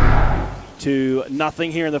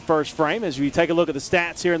 1-0 here in the first frame. As we take a look at the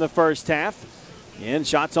stats here in the first half, and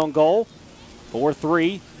shots on goal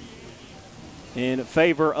 4-3 in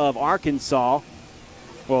favor of Arkansas.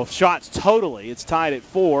 Well, shots totally, it's tied at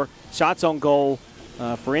 4. Shots on goal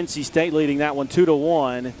for NC State, leading that one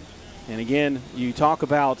 2-1. And again, you talk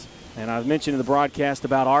about, and I've mentioned in the broadcast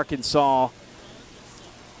about Arkansas,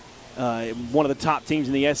 one of the top teams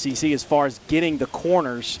in the SEC as far as getting the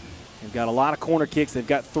corners. They've got a lot of corner kicks. They've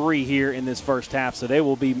got 3 here in this first half, so they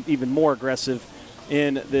will be even more aggressive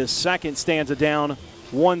in this second stanza, down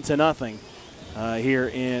 1-0 here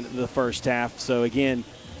in the first half. So again,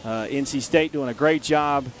 NC State doing a great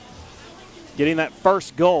job getting that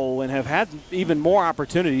first goal and have had even more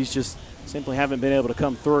opportunities, just simply haven't been able to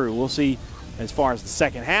come through. We'll see as far as the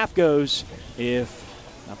second half goes if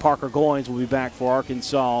Parker Goins will be back for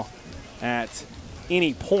Arkansas at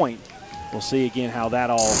any point. We'll see again how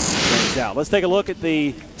that all turns out. Let's take a look at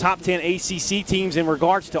the top 10 ACC teams in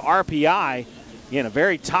regards to RPI. Again, a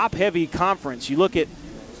very top-heavy conference. You look at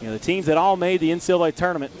the teams that all made the NCAA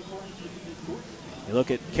tournament. You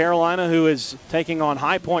look at Carolina, who is taking on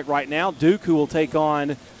High Point right now. Duke, who will take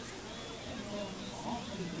on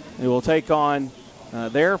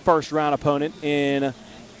their first-round opponent in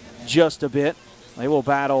just a bit. They will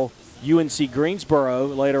battle UNC Greensboro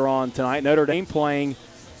later on tonight. Notre Dame playing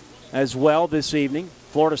as well this evening.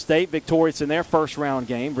 Florida State victorious in their first-round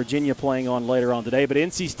game. Virginia playing on later on today. But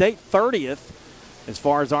NC State 30th as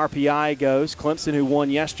far as RPI goes. Clemson, who won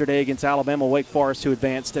yesterday against Alabama. Wake Forest, who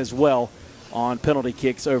advanced as well on penalty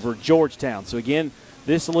kicks over Georgetown. So again,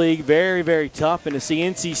 this league very, very tough. And to see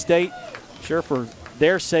NC State, sure, for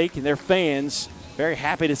their sake and their fans, very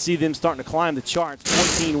happy to see them starting to climb the charts.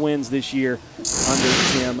 14 wins this year under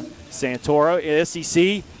Tim Santoro.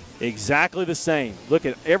 SEC, exactly the same. Look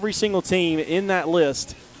at every single team in that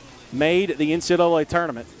list made the NCAA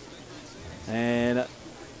tournament. And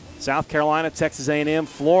South Carolina, Texas A&M,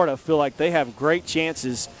 Florida feel like they have great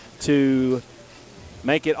chances to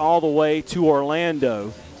make it all the way to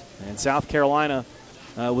Orlando. And South Carolina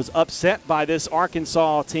was upset by this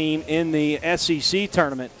Arkansas team in the SEC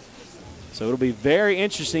tournament. So it'll be very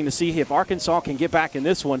interesting to see if Arkansas can get back in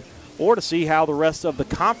this one, or to see how the rest of the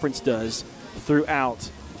conference does throughout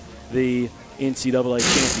the NCAA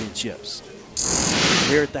championships.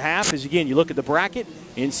 Here at the half is, again, you look at the bracket.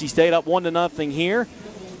 NC State up 1-0 here.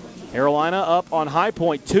 Carolina up on High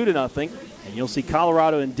Point 2-0. And you'll see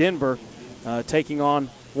Colorado and Denver taking on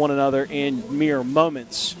one another in mere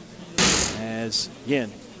moments. As, again,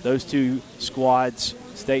 those two squads,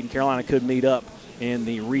 State and Carolina, could meet up in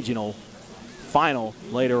the regional final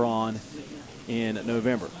later on in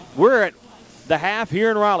November. We're at the half here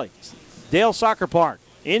in Raleigh. Dail Soccer Park.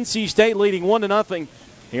 NC State leading 1-0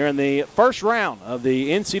 here in the first round of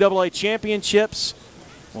the NCAA championships.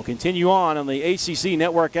 We'll continue on the ACC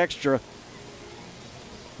Network Extra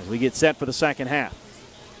as we get set for the second half.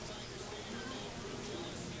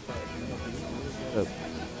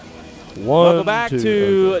 Welcome back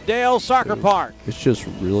to Dail Soccer Park. It's just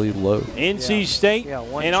really low. NC State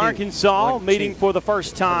and Arkansas meeting for the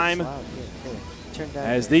first time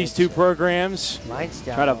as these two programs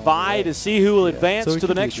try to vie to see who will advance to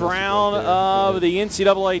the next round of the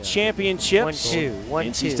NCAA championships.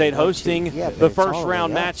 NC State hosting the first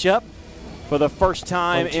round matchup for the first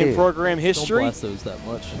time in program history.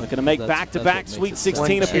 Looking to make back-to-back Sweet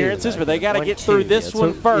 16 appearances, but they got to get through this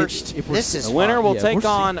one first. The winner will take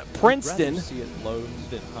on Princeton.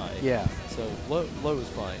 Yeah, so low is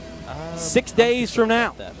fine. 6 days from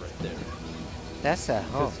now. That's a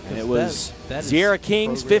hump. And it was Sierra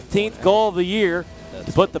King's 15th goal of the year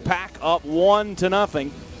to put the Pack up 1-0.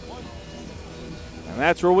 And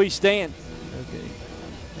that's where we stand. Okay.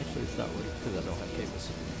 Actually, it's not because I don't have cables.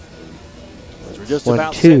 We're just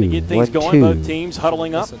about set to get things going. Both teams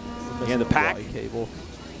huddling up. Again, the Pack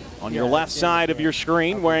on your left side of your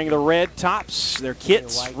screen wearing the red tops, their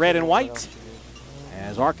kits red and white.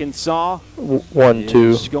 As Arkansas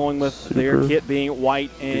is going with their kit being white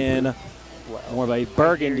and more of a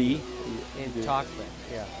burgundy. In chocolate,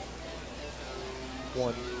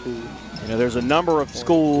 1, 2. You know, there's a number of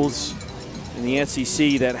schools in the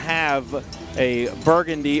SEC that have a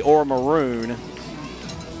burgundy or maroon.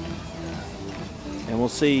 And we'll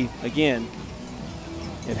see again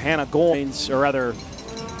if Hannah Goins, or rather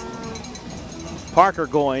Parker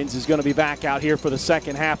Goins, is going to be back out here for the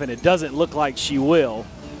second half, and it doesn't look like she will.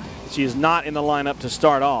 She is not in the lineup to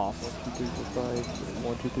start off. 1, 2, 3, 4, 5.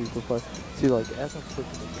 1, 2, 3, 4, 5. See, like, as I'm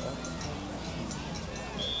switching it up.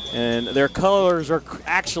 And their colors are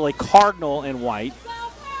actually cardinal and white.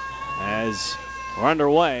 As we're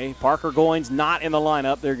underway, Parker Goins not in the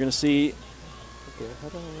lineup. They're going to see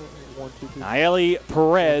Nayeli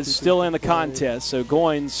Perez still in the contest, so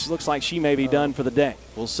Goins looks like she may be done for the day.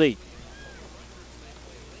 We'll see.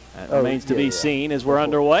 That remains to be seen as we're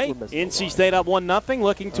underway. NC State up 1-0,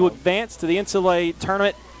 looking to advance to the NCAA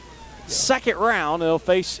tournament second round. They'll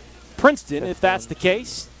face Princeton if that's the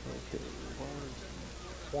case.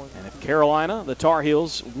 And if Carolina, the Tar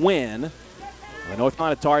Heels, win, the North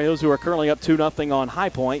Carolina Tar Heels, who are currently up 2-0 on High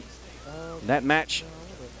Point, that match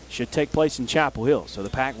should take place in Chapel Hill. So the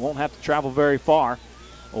Pack won't have to travel very far.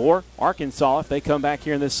 Or Arkansas if they come back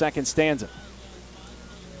here in this second stanza.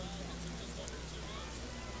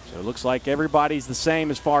 So it looks like everybody's the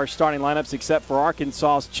same as far as starting lineups except for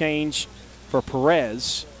Arkansas's change for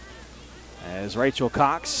Perez. As Rachel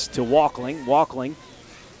Cox to Walkling. Walkling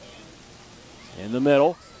in the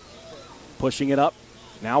middle, pushing it up.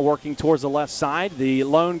 Now working towards the left side. The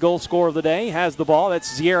lone goal scorer of the day has the ball. That's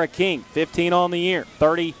Sierra King, 15 on the year,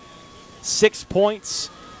 36 points.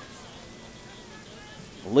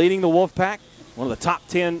 Leading the Wolfpack, one of the top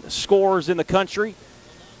 10 scorers in the country.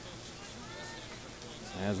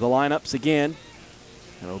 As the lineups again,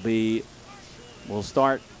 we'll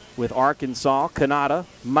start with Arkansas, Kanata,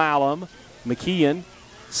 Malum, McKeon,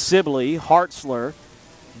 Sibley, Hartzler,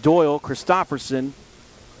 Doyle, Christopherson,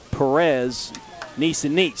 Perez, Nice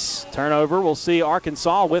and Nice. Turnover, we'll see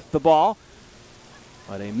Arkansas with the ball.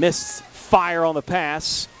 But a missed fire on the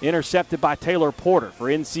pass, intercepted by Taylor Porter for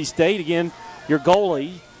NC State. Again, your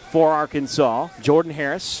goalie for Arkansas, Jordan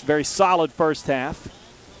Harris. Very solid first half,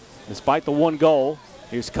 despite the one goal.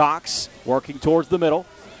 Here's Cox working towards the middle.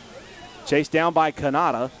 Chased down by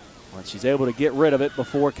Kanata, but she's able to get rid of it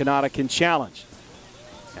before Kanata can challenge.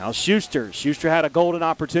 Now Schuster. Schuster had a golden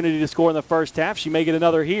opportunity to score in the first half. She may get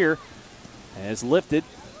another here. As lifted,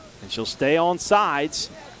 and she'll stay on sides.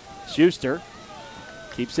 Schuster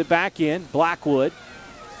keeps it back in. Blackwood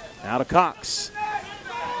now to Cox.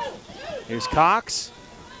 Here's Cox.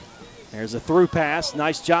 There's a through pass.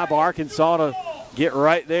 Nice job, Arkansas, to get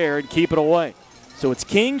right there and keep it away. So it's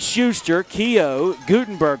King, Schuster, Keogh,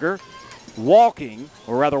 Gutenberger, Walkling,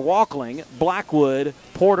 Blackwood,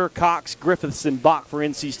 Porter, Cox, Griffiths, and Bach for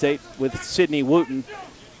NC State, with Sydney Wooten,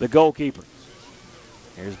 the goalkeeper.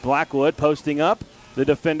 Here's Blackwood posting up, the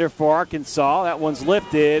defender for Arkansas. That one's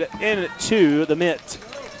lifted into the mitt.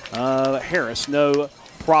 Harris, no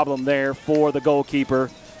problem there for the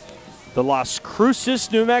goalkeeper, the Las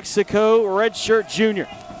Cruces, New Mexico redshirt junior.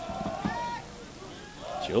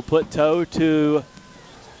 She'll put toe to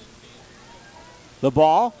the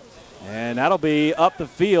ball, and that'll be up the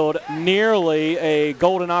field. Nearly a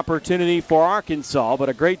golden opportunity for Arkansas, but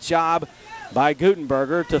a great job by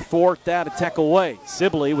Gutenberger to thwart that attack away.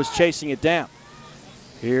 Sibley was chasing it down.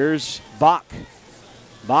 Here's Bach.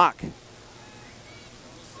 Bach.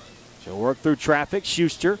 She'll work through traffic.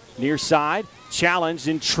 Schuster near side. Challenged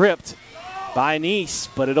and tripped by Nice,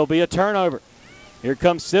 but it'll be a turnover. Here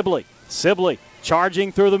comes Sibley. Sibley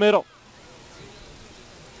charging through the middle.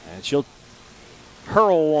 And she'll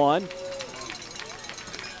hurl one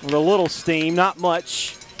with a little steam, not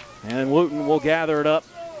much. And Wooten will gather it up.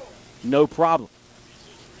 No problem.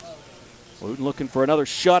 Wooten looking for another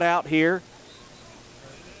shutout here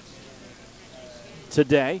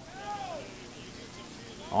today.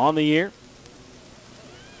 On the year.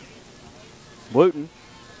 Wooten,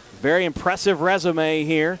 very impressive resume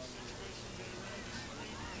here.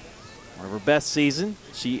 One of her best season.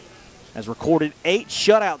 She has recorded 8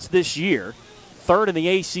 shutouts this year. 3rd in the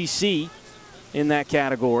ACC in that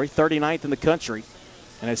category. 39th in the country.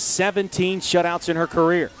 And has 17 shutouts in her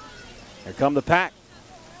career. Here come the Pack.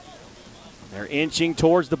 They're inching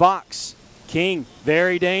towards the box. King,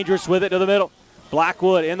 very dangerous with it to the middle.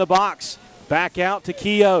 Blackwood in the box. Back out to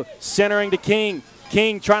Keogh, centering to King.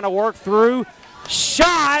 King trying to work through.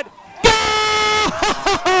 Shot! Go!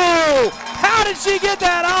 How did she get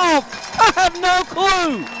that off? I have no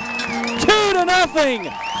clue.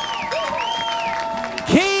 2-0.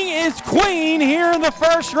 King is queen here in the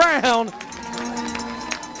first round.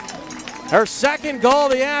 Her second goal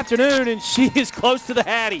of the afternoon, and she is close to the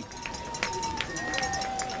Hattie.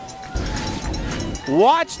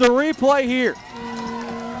 Watch the replay here.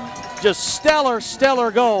 Just stellar,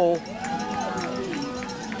 stellar goal.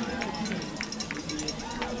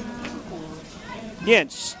 Again,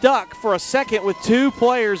 stuck for a second with 2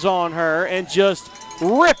 players on her and just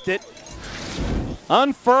ripped it.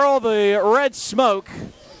 Unfurl the red smoke,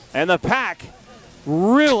 and the Pack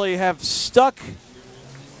really have stuck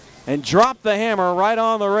and dropped the hammer right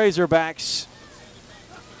on the Razorbacks.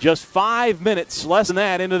 Just 5 minutes, less than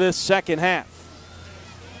that, into this second half.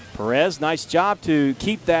 Perez, nice job to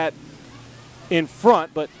keep that in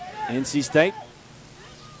front, but NC State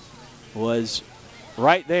was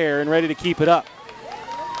right there and ready to keep it up.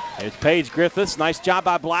 It's Paige Griffiths. Nice job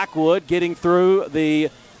by Blackwood getting through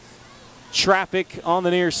the traffic on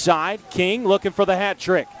the near side. King looking for the hat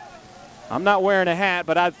trick. I'm not wearing a hat,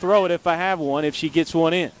 but I'd throw it if I have one if she gets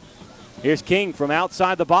one in. Here's King from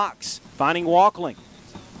outside the box, finding Walkling.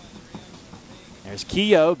 There's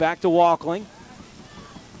Keogh back to Walkling.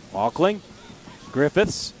 Walkling,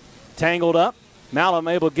 Griffiths, tangled up. Malum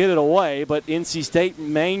able to get it away, but NC State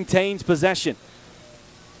maintains possession.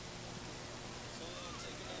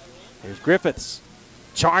 Here's Griffiths,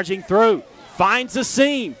 charging through, finds the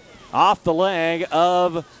seam. Off the leg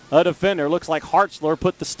of a defender. Looks like Hartzler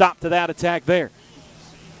put the stop to that attack there.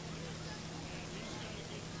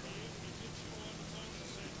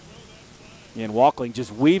 And Walkling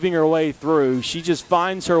just weaving her way through. She just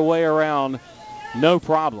finds her way around, no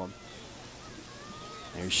problem.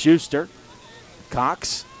 There's Schuster.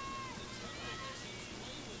 Cox.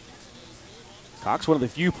 Cox, one of the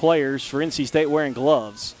few players for NC State wearing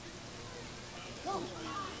gloves.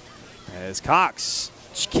 As Cox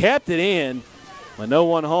kept it in with no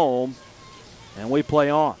one home, and we play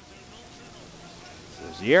on.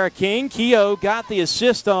 So Zierra King, Keogh got the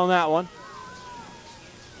assist on that one.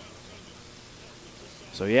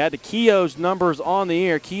 So you had the Keogh's numbers on the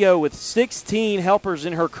air. Keogh with 16 helpers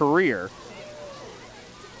in her career.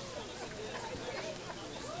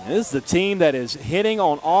 And this is the team that is hitting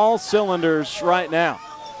on all cylinders right now.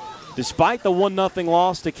 Despite the 1-0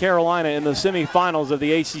 loss to Carolina in the semifinals of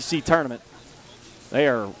the ACC tournament, they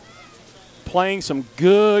are playing some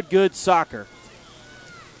good soccer.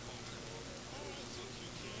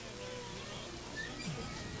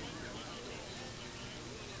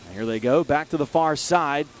 And here they go, back to the far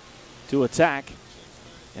side to attack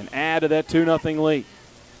and add to that 2-0 lead.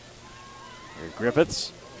 Here's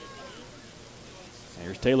Griffiths.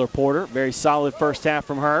 Here's Taylor Porter. Very solid first half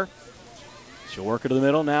from her. She'll work it to the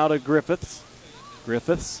middle now to Griffiths.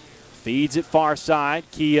 Griffiths feeds it far side.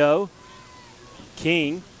 Keogh.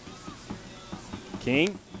 King.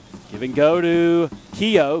 King. Give and go to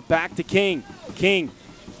Keogh. Back to King. King.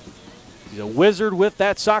 He's a wizard with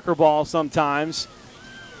that soccer ball sometimes.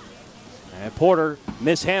 And Porter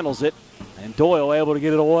mishandles it. And Doyle able to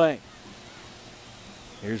get it away.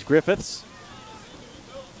 Here's Griffiths.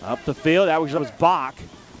 Up the field. That was Bach.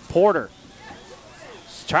 Porter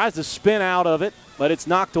tries to spin out of it, but it's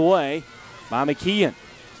knocked away by McKeon.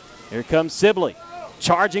 Here comes Sibley.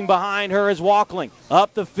 Charging behind her is Walkling.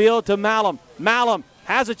 Up the field to Malum. Malum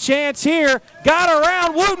has a chance here. Got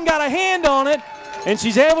around. Wooten got a hand on it, and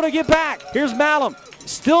she's able to get back. Here's Malum.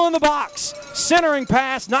 Still in the box. Centering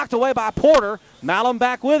pass knocked away by Porter. Malum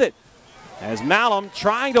back with it. As Malum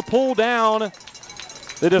trying to pull down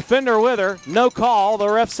the defender with her. No call. The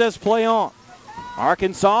ref says play on.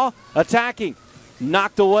 Arkansas attacking.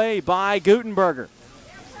 Knocked away by Gutenberger.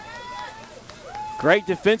 Great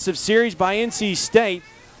defensive series by NC State.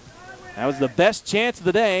 That was the best chance of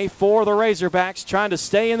the day for the Razorbacks trying to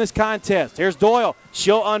stay in this contest. Here's Doyle.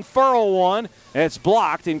 She'll unfurl one. And it's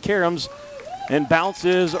blocked and Karams and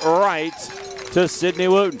bounces right to Sydney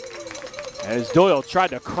Wooten. As Doyle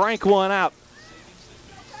tried to crank one out.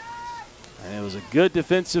 And it was a good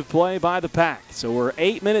defensive play by the Pack. So we're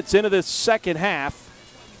 8 minutes into this second half.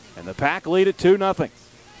 And the Pack lead at 2-0.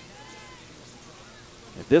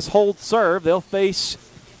 If this holds serve, they'll face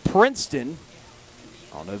Princeton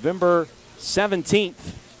on November 17th.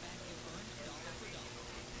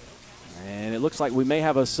 And it looks like we may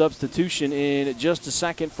have a substitution in just a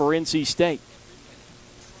second for NC State.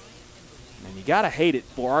 And you got to hate it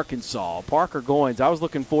for Arkansas. Parker Goins, I was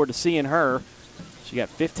looking forward to seeing her. She got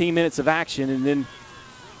 15 minutes of action, and then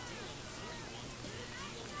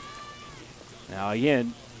now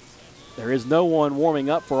again, there is no one warming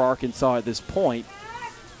up for Arkansas at this point.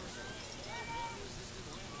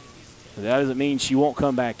 But that doesn't mean she won't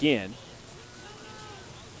come back in.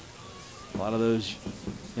 A lot of those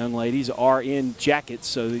young ladies are in jackets,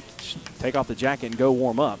 so they take off the jacket and go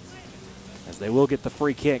warm up, as they will get the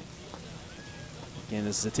free kick. Again,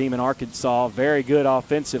 this is a team in Arkansas, very good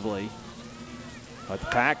offensively. But the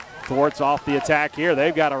Pack thwarts off the attack here.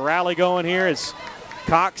 They've got a rally going here as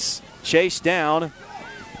Cox chased down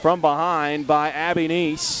from behind by Abby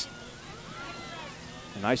Neese.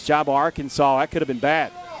 A nice job by Arkansas. That could have been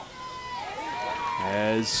bad,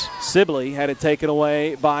 as Sibley had it taken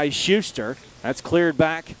away by Schuster. That's cleared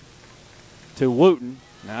back to Wooten.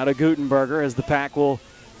 Now to Gutenberger as the Pack will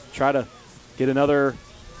try to get another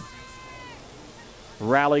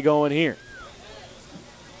rally going here.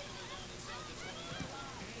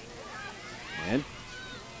 And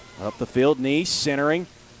up the field, Neese centering.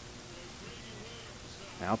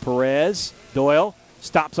 Now Perez. Dail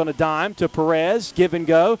stops on a dime to Perez. Give and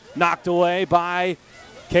go. Knocked away by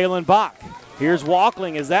Kaylin Bach. Here's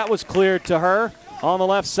Walkling as that was cleared to her on the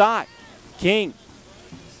left side. King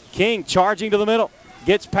charging to the middle.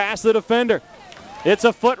 Gets past the defender. It's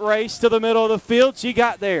a foot race to the middle of the field. She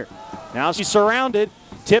got there. Now she's surrounded.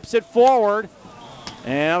 Tips it forward.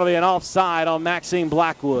 And that'll be an offside on Maxine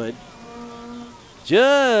Blackwood.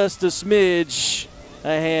 Just a smidge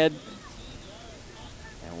ahead.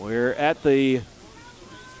 And we're at the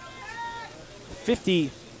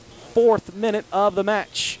 54th minute of the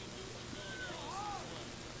match.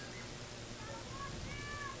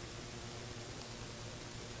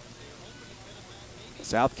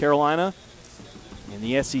 South Carolina in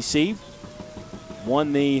the SEC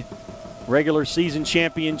won the regular season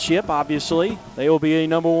championship, obviously. They will be a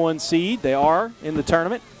 #1 seed. They are in the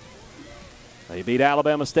tournament. They beat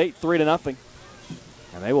Alabama State 3-0.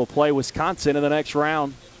 And they will play Wisconsin in the next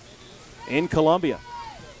round in Columbia.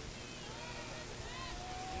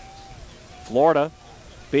 Florida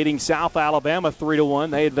beating South Alabama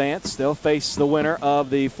 3-1. They advance. They'll face the winner of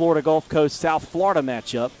the Florida Gulf Coast South Florida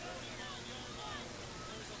matchup.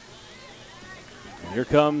 Here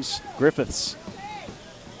comes Griffiths.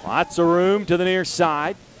 Lots of room to the near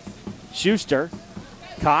side. Schuster.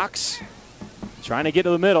 Cox trying to get to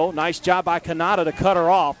the middle. Nice job by Kanata to cut her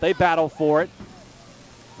off. They battle for it.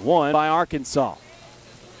 Won by Arkansas.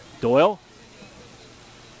 Dail.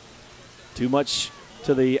 Too much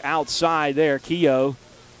to the outside there. Keogh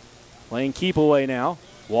playing keep away now.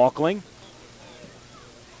 Walkling.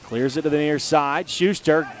 Clears it to the near side.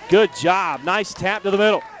 Schuster. Good job. Nice tap to the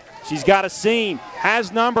middle. She's got a seam,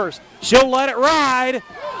 has numbers. She'll let it ride.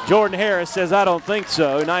 Jordan Harris says, I don't think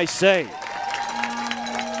so. Nice save.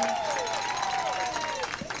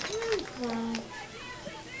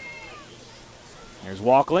 There's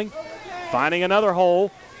Walkling, finding another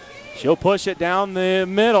hole. She'll push it down the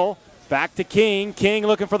middle. Back to King. King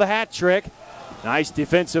looking for the hat trick. Nice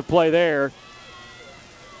defensive play there.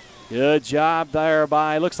 Good job there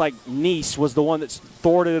by, looks like Neese was the one that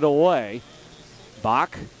thwarted it away.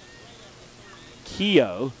 Bach.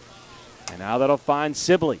 Keogh, and now that'll find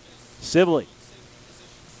Sibley. Sibley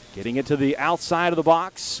getting it to the outside of the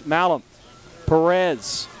box. Malum.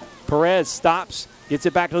 Perez stops, gets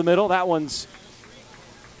it back to the middle. That one's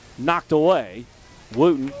knocked away.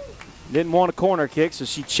 Wooten didn't want a corner kick, so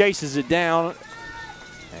she chases it down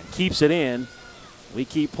and keeps it in. We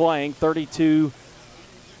keep playing. 32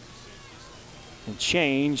 and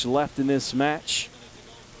change left in this match.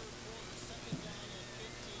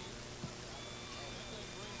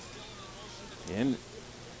 And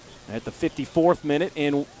at the 54th minute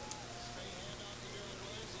in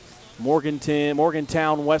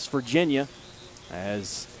Morgantown, West Virginia,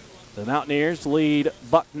 as the Mountaineers lead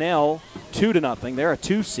Bucknell 2-0. They're a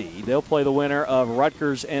 2 seed. They'll play the winner of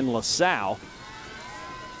Rutgers and LaSalle,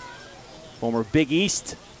 former Big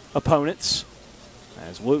East opponents,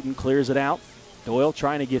 as Wooten clears it out. Dail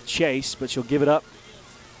trying to give chase, but she'll give it up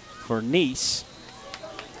for Neese.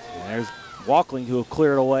 And there's Walkling, who will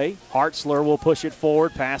clear it away. Hartzler will push it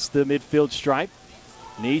forward past the midfield stripe.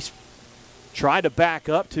 Neese tried to back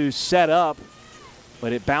up to set up,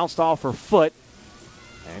 but it bounced off her foot.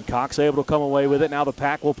 And Cox able to come away with it. Now the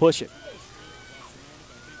Pack will push it.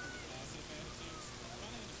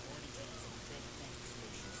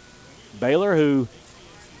 Baylor, who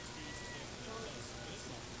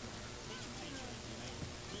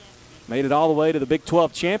made it all the way to the Big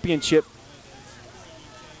 12 championship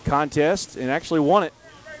contest and actually won it.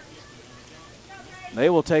 They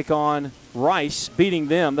will take on Rice, beating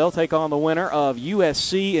them. They'll take on the winner of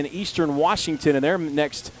USC and Eastern Washington in their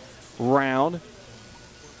next round.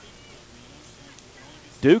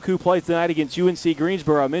 Duke, who plays tonight against UNC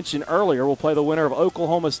Greensboro, I mentioned earlier, will play the winner of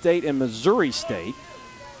Oklahoma State and Missouri State,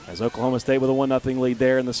 as Oklahoma State with a 1-0 lead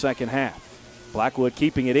there in the second half. Blackwood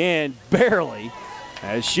keeping it in barely,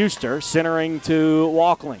 as Schuster centering to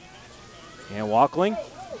Walkling. And Walkling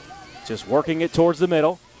just working it towards the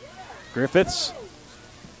middle. Griffiths,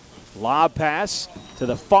 lob pass to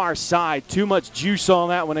the far side. Too much juice on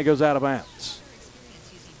that when it goes out of bounds.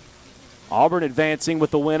 Auburn advancing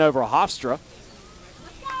with the win over Hofstra.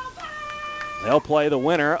 They'll play the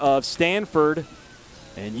winner of Stanford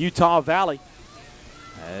and Utah Valley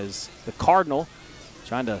as the Cardinal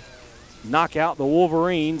trying to knock out the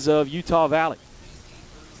Wolverines of Utah Valley.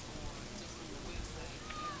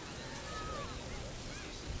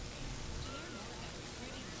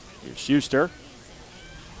 Here's Schuster.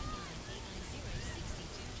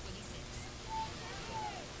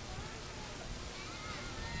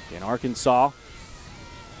 In Arkansas.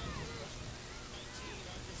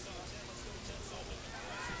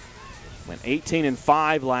 Went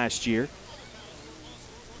 18-5 last year.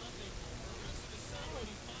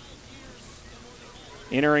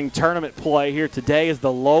 Entering tournament play here today is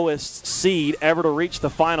the lowest seed ever to reach the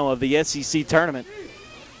final of the SEC tournament.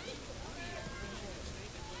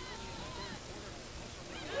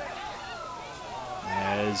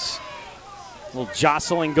 As a little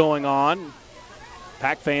jostling going on.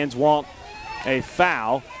 Pack fans want a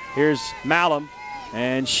foul. Here's Malum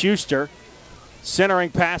and Schuster. Centering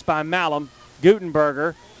pass by Malum.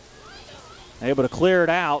 Gutenberger able to clear it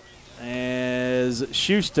out as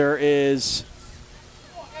Schuster is,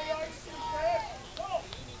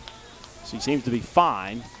 she seems to be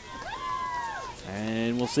fine.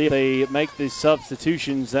 And we'll see if they make the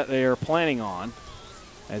substitutions that they are planning on.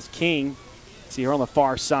 As King, see her on the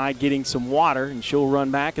far side getting some water, and she'll run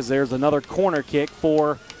back as there's another corner kick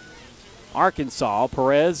for Arkansas.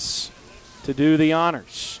 Perez to do the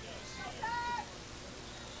honors.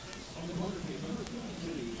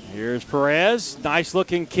 Here's Perez, nice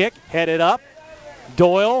looking kick, headed up.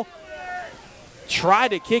 Dail tried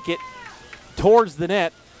to kick it towards the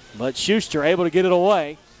net, but Schuster able to get it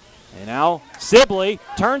away. And now Sibley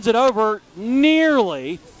turns it over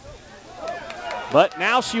nearly, but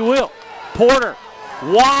now she will. Porter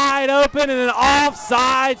wide open and an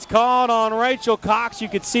offsides called on Rachel Cox. You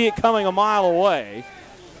could see it coming a mile away.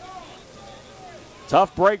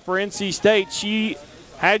 Tough break for NC State.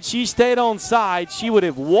 Had she stayed on side, she would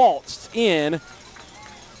have waltzed in.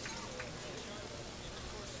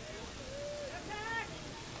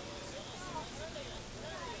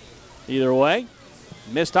 Either way,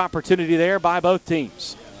 missed opportunity there by both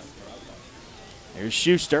teams. Here's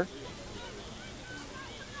Schuster.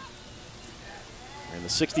 In the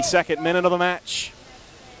 62nd minute of the match.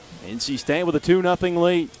 NC State with a 2-0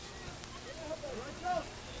 lead.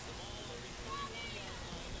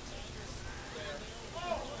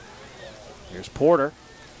 Here's Porter.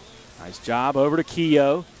 Nice job over to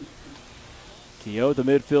Keogh. Keogh at the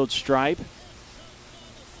midfield stripe.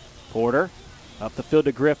 Porter up the field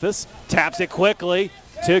to Griffiths. Taps it quickly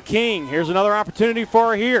to King. Here's another opportunity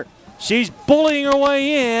for her here. She's bullying her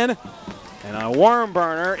way in. And a worm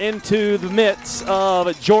burner into the mitts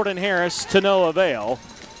of Jordan Harris to no avail.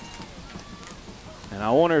 And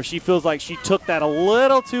I wonder if she feels like she took that a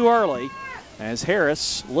little too early as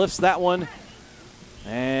Harris lifts that one.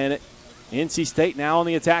 And NC State now on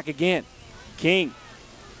the attack again. King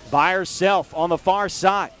by herself on the far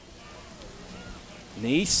side.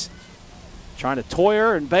 Neese trying to toy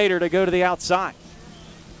her and bait her to go to the outside.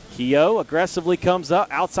 Keogh aggressively comes up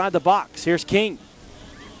outside the box. Here's King.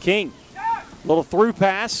 King, little through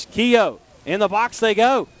pass. Keogh in the box they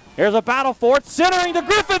go. Here's a battle for it. Centering to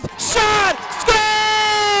Griffith. Shot!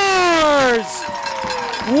 Scores!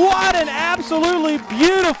 What an absolutely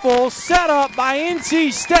beautiful setup by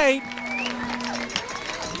NC State.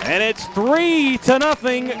 And it's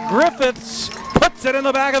 3-0. Griffiths puts it in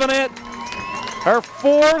the back of the net. Her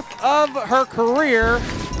fourth of her career.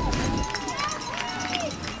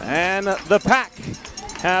 And the Pack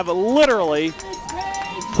have literally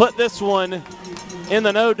put this one in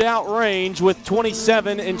the no doubt range with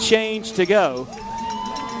 27 and change to go.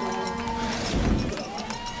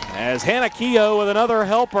 As Hannah Keogh with another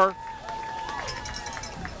helper.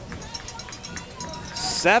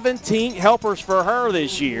 17 helpers for her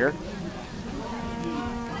this year.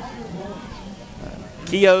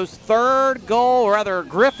 Keogh's third goal, or rather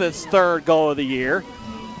Griffith's third goal of the year.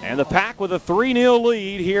 And the Pack with a 3-0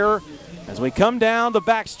 lead here as we come down the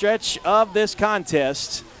backstretch of this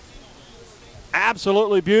contest.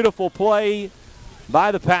 Absolutely beautiful play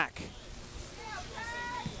by the Pack.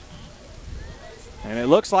 And it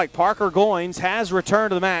looks like Parker Goins has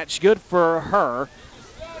returned to the match. Good for her.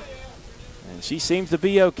 And she seems to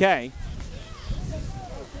be okay.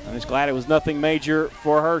 I'm just glad it was nothing major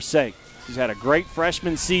for her sake. She's had a great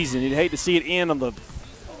freshman season. You'd hate to see it end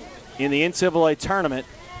in the NCAA tournament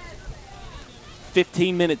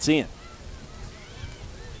 15 minutes in.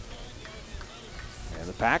 And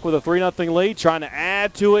the Pack with a 3-0 lead, trying to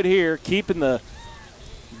add to it here, keeping the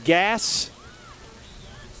gas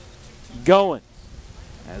going.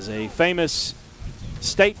 As a famous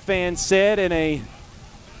State fan said in a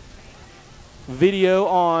video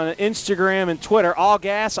on Instagram and Twitter, all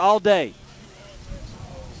gas, all day.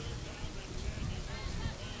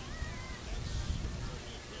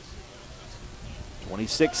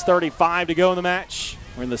 .26:35 to go in the match.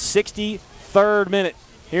 We're in the 63rd minute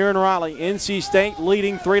here in Raleigh. NC State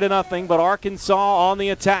leading 3-0, but Arkansas on the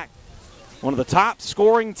attack. One of the top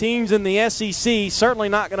scoring teams in the SEC, certainly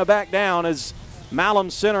not going to back down as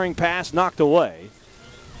Malum's centering pass knocked away.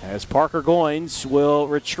 As Parker Goins will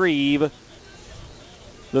retrieve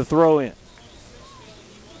the throw in.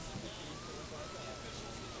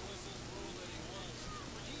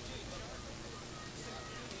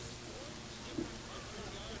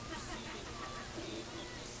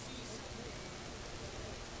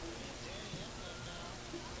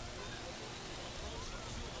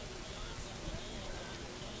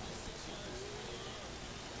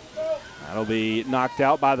 That'll be knocked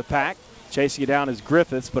out by the Pack. Chasing it down is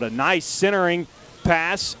Griffiths, but a nice centering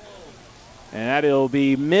pass. And that'll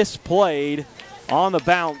be misplayed on the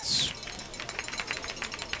bounce.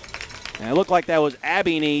 And it looked like that was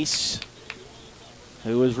Abby Neese,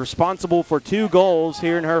 who was responsible for 2 goals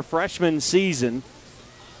here in her freshman season.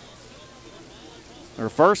 Her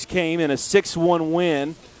first came in a 6-1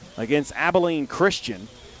 win against Abilene Christian.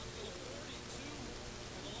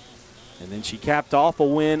 And then she capped off a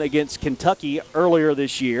win against Kentucky earlier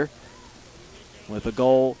this year with a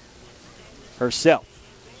goal herself.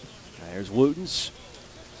 There's Wooten's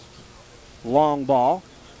long ball.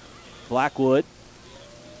 Blackwood.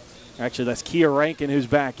 Actually, that's Kia Rankin who's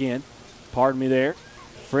back in. Pardon me there.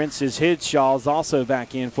 Francis Hidshaw is also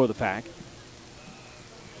back in for the Pack.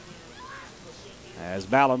 As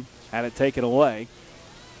Malum had it taken away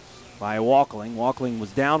by Walkling. Walkling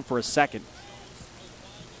was down for a second.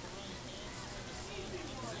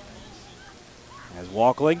 As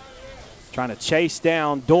Walkling trying to chase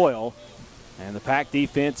down Dail, and the Pack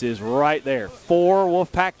defense is right there. 4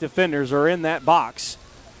 Wolfpack defenders are in that box,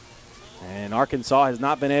 and Arkansas has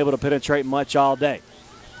not been able to penetrate much all day.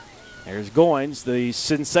 There's Goins, the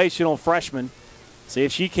sensational freshman. See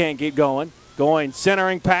if she can't get going. Goins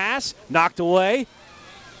centering pass, knocked away.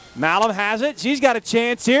 Malum has it. She's got a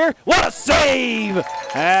chance here. What a save!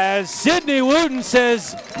 As Sydney Wooten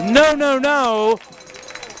says, no, no, no.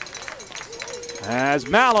 As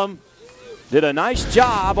Malum did a nice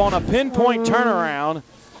job on a pinpoint turnaround,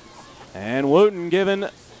 and Wooten giving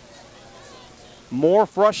more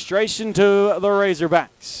frustration to the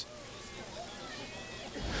Razorbacks.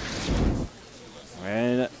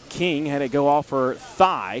 And King had it go off her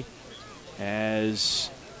thigh as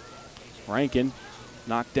Rankin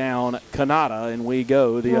knocked down Kanata, and we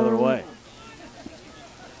go the other way.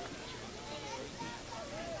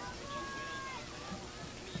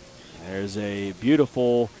 There's a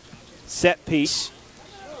beautiful set piece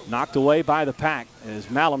knocked away by the Pack as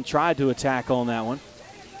Malum tried to attack on that one.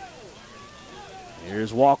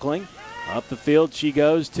 Here's Walkling. Up the field she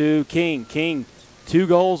goes to King. King, 2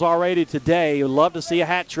 goals already today. You'd love to see a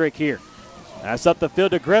hat trick here. That's up the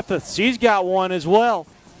field to Griffiths. She's got one as well.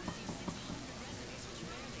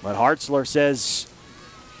 But Hartzler says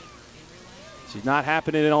she's not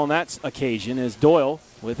happening on that occasion as Dail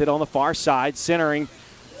with it on the far side, centering.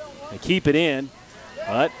 They keep it in,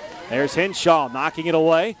 but there's Henshaw knocking it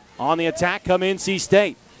away. On the attack come NC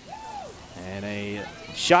State. And a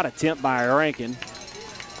shot attempt by Rankin.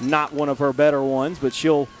 Not one of her better ones, but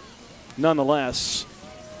she'll nonetheless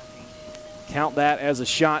count that as a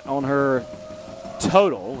shot on her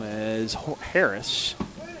total as Harris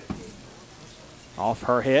off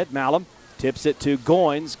her head. Malum tips it to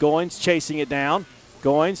Goins. Goins chasing it down.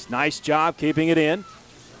 Goins, nice job keeping it in.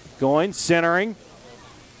 Goins centering.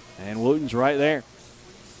 And Wooten's right there.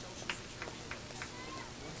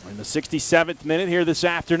 We're in the 67th minute here this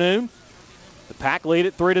afternoon. The Pack lead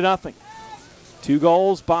at 3-0. 2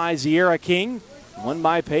 goals by Zierra King, 1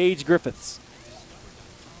 by Paige Griffiths.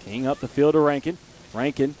 King up the field to Rankin.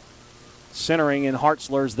 Rankin centering, and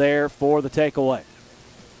Hartzler's there for the takeaway.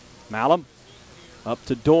 Malum up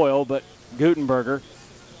to Dail, but Gutenberger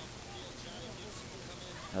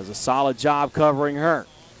does a solid job covering her.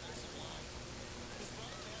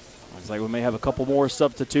 Looks like we may have a couple more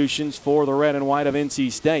substitutions for the red and white of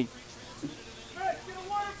NC State.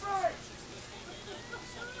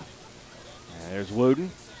 And there's Wooten.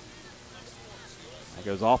 That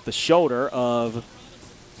goes off the shoulder of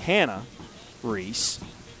Hannah Reese.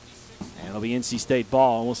 And it'll be NC State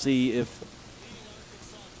ball, and we'll see if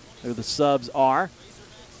who the subs are.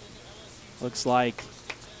 Looks like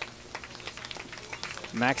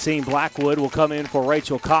Maxine Blackwood will come in for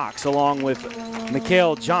Rachel Cox along with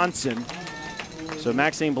Mikhail Johnson. So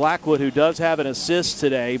Maxine Blackwood, who does have an assist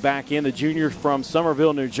today, back in, the junior from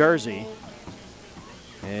Somerville, New Jersey.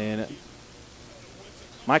 And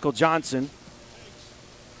Michael Johnson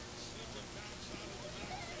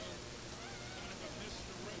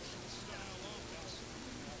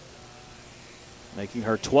making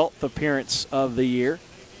her 12th appearance of the year.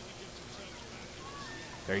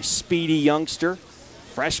 Very speedy youngster,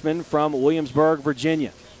 freshman from Williamsburg,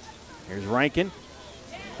 Virginia. Here's Rankin.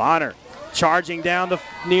 Bonner charging down the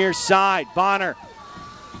near side. Bonner.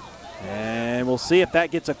 And we'll see if that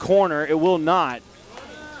gets a corner. It will not.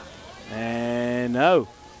 And no,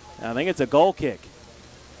 I think it's a goal kick.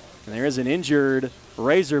 And there is an injured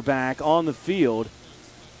Razorback on the field.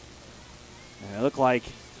 And it looked like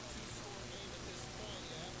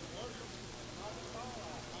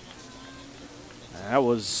that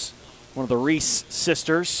was one of the Reese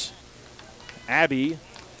sisters, Abby,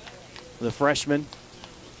 the freshman.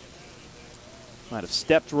 Might have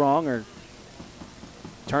stepped wrong or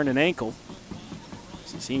turned an ankle.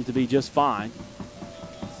 She seems to be just fine.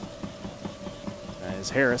 As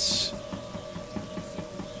Harris,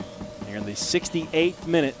 here in the 68th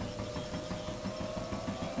minute,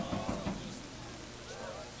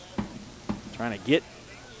 trying to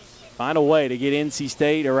find a way to get NC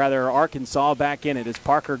State, or rather Arkansas, back in it, as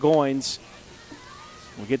Parker Goins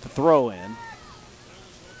will get the throw in.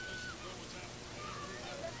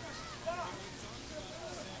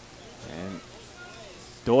 And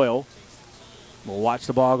Dail will watch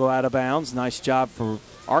the ball go out of bounds. Nice job for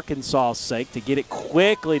Arkansas's sake to get it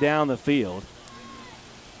quickly down the field.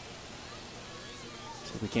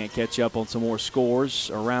 So we can't catch up on some more scores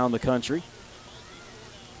around the country.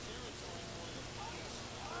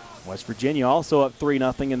 West Virginia also up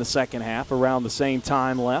 3-0 in the second half, around the same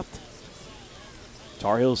time left.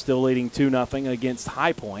 Tar Heels still leading 2-0 against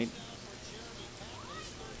High Point.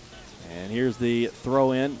 And here's the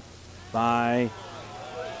throw in by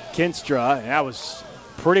Kinstra. That was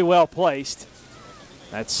pretty well placed.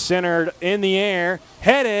 That's centered in the air,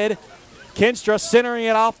 headed. Kinstra centering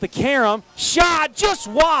it off the carom. Shot just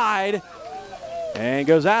wide and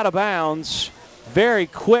goes out of bounds. Very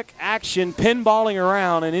quick action, pinballing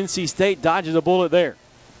around, and NC State dodges a bullet there.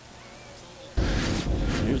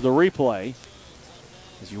 Here's the replay.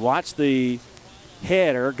 As you watch the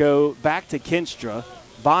header go back to Kinstra,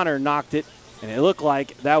 Bonner knocked it, and it looked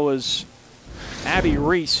like that was Abby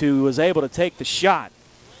Reese who was able to take the shot.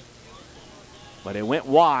 But it went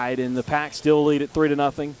wide, and the Pack still lead at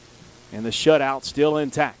 3-0, and the shutout still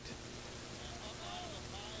intact.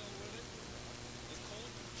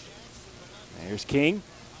 There's King.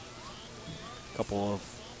 A couple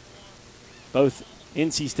of both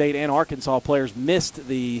NC State and Arkansas players missed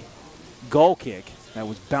the goal kick that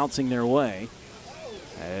was bouncing their way,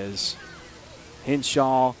 as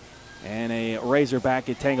Henshaw and a Razorback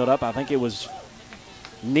get tangled up. I think it was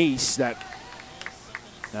Neese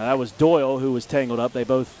that was Dail who was tangled up. They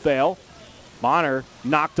both fell. Bonner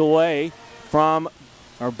knocked away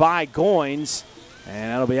by Goins,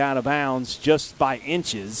 and that'll be out of bounds just by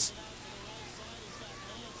inches.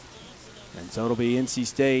 And so it'll be NC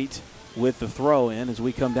State with the throw in as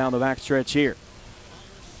we come down the backstretch here.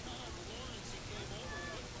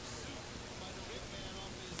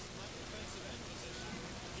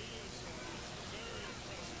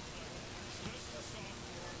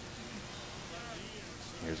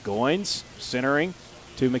 Here's Goins centering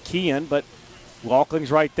to McKeon, but Walkling's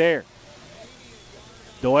right there.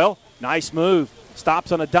 Dail, nice move,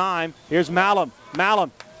 stops on a dime. Here's Malum.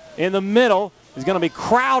 Malum in the middle is going to be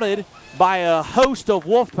crowded by a host of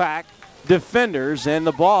Wolfpack defenders, and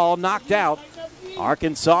the ball knocked out.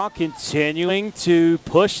 Arkansas continuing to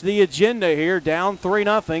push the agenda here, down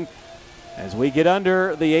 3-0 as we get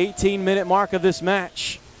under the 18-minute mark of this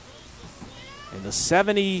match. In the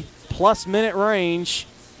 70-plus minute range,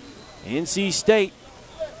 NC State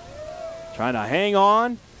trying to hang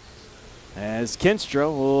on as Kinstra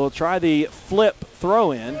will try the flip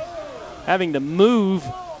throw-in, having to move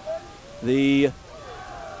the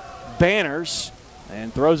banners,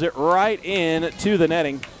 and throws it right in to the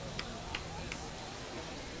netting.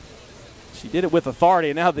 She did it with authority,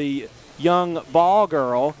 and now the young ball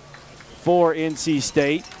girl for NC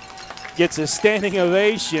State gets a standing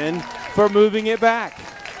ovation for moving it back.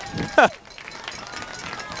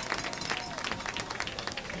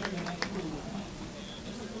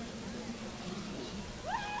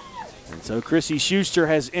 And so Chrissy Schuster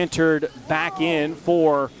has entered back in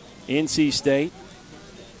for NC State,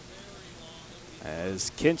 as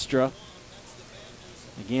Kinstra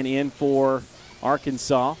again in for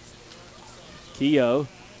Arkansas. Keogh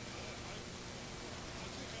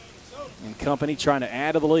and company trying to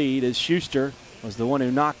add to the lead as Schuster was the one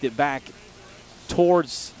who knocked it back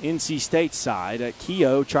towards NC State's side.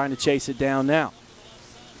 Keogh trying to chase it down now.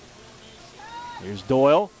 Here's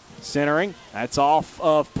Dail centering. That's off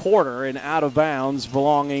of Porter and out of bounds,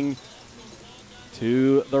 belonging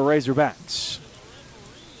to the Razorbacks.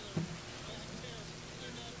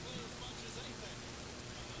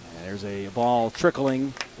 And there's a ball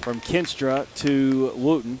trickling from Kinstra to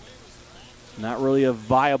Wooten. Not really a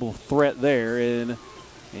viable threat there, in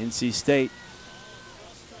NC State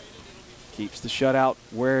keeps the shutout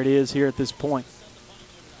where it is here at this point.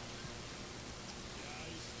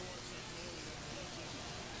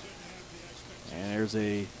 And there's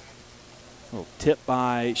a little tip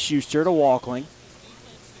by Schuster to Walkling.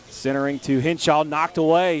 Centering to Henshaw, knocked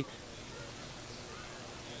away. It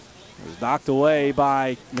was knocked away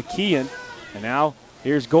by McKeon. And now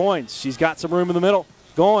here's Goins. She's got some room in the middle.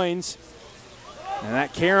 Goins. And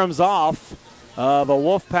that caroms off of a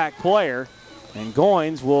Wolfpack player. And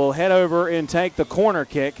Goins will head over and take the corner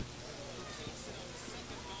kick.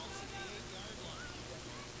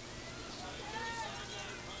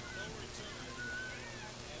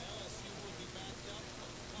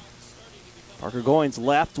 Parker Goins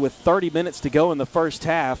left with 30 minutes to go in the first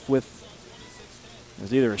half with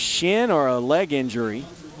there's either a shin or a leg injury.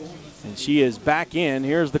 And she is back in.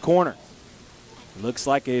 Here's the corner. Looks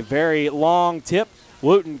like a very long tip.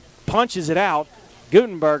 Wooten punches it out.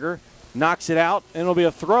 Gutenberger knocks it out, and it'll be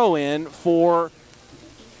a throw-in for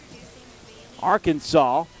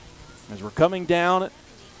Arkansas. As we're coming down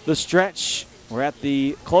the stretch, we're at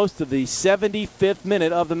the close to the 75th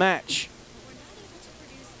minute of the match.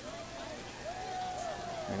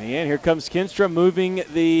 And again, here comes Kinstra moving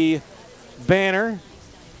the banner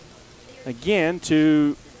again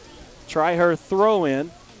to try her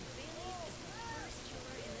throw-in.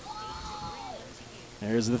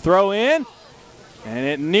 There's the throw-in, and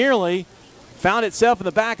it nearly found itself in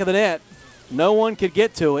the back of the net. No one could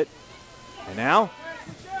get to it. And now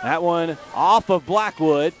that one off of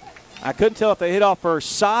Blackwood. I couldn't tell if they hit off her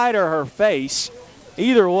side or her face.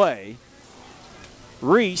 Either way,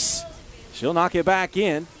 Reese, she'll knock it back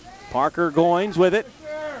in. Parker Goins with it.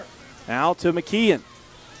 Now to McKeon.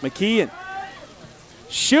 McKeon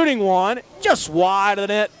shooting one just wide of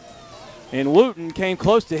the net. And Wooten came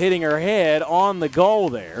close to hitting her head on the goal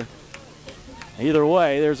there. Either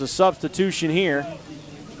way, there's a substitution here.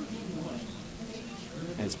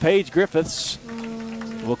 As Paige Griffiths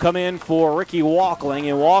will come in for Ricky Walkling,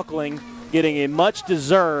 and Walkling getting a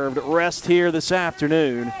much-deserved rest here this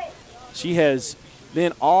afternoon. She has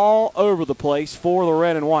been all over the place for the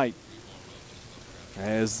red and white,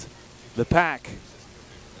 as the Pack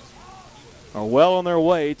are well on their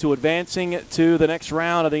way to advancing to the next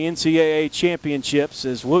round of the NCAA championships,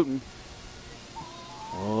 as Wooten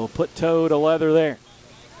will put toe to leather there.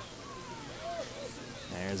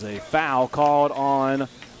 There's a foul called on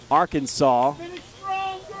Arkansas.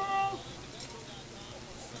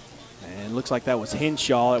 And it looks like that was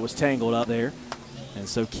Henshaw that was tangled up there. And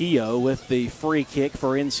so Keogh with the free kick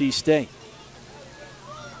for NC State.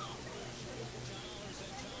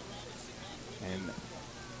 And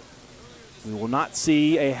we will not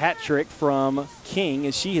see a hat trick from King,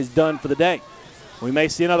 as she has done for the day. We may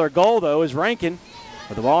see another goal, though, as Rankin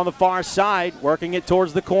with the ball on the far side, working it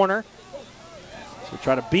towards the corner. So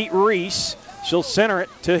try to beat Reese. She'll center it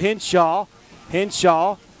to Henshaw.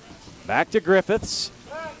 Henshaw back to Griffiths.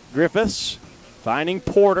 Griffiths finding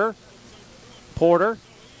Porter. Porter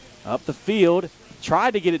up the field.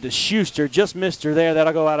 Tried to get it to Schuster. Just missed her there.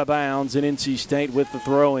 That'll go out of bounds, and NC State with the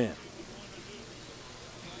throw in.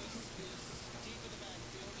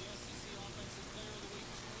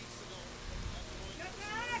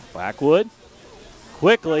 Blackwood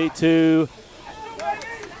quickly to,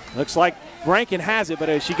 looks like Rankin has it,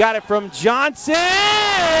 but she got it from Johnson,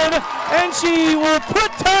 and she will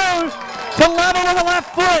put toes to level with the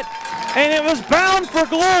left foot, and it was bound for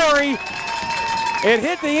glory. It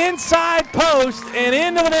hit the inside post and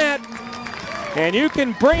into the net, and you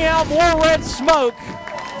can bring out more red smoke.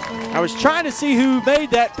 I was trying to see who made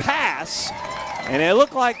that pass, and it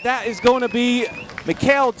looked like that is going to be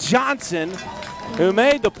Mikhail Johnson, who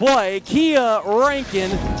made the play. Kia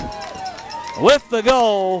Rankin with the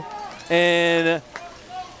goal, and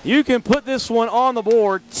you can put this one on the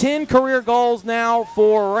board. 10 career goals now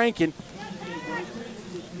for Rankin.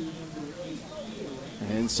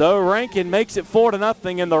 And so Rankin makes it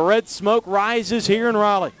 4-0, and the red smoke rises here in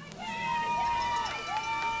Raleigh.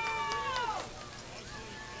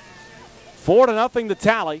 4-0 the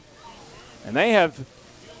tally, and they have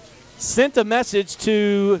sent a message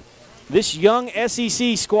to this young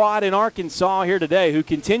SEC squad in Arkansas here today who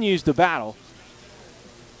continues to battle.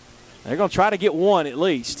 They're going to try to get one at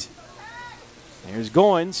least. There's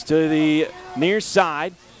Goins to the near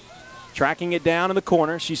side, tracking it down in the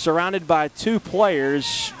corner. She's surrounded by two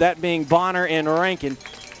players, that being Bonner and Rankin,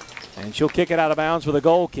 and she'll kick it out of bounds with a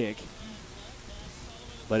goal kick.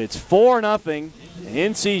 But it's 4-0.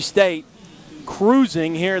 NC State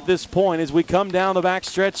cruising here at this point as we come down the back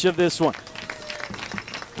stretch of this one.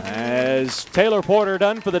 As Taylor Porter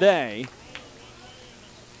done for the day,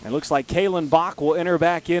 it looks like Kaylin Bach will enter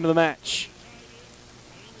back into the match.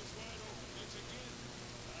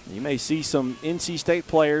 You may see some NC State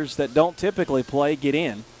players that don't typically play get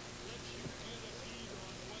in.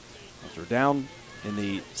 As we're down in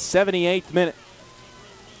the 78th minute.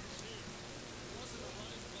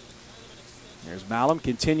 There's Malum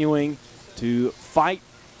continuing to fight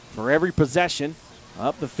for every possession.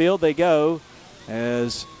 Up the field they go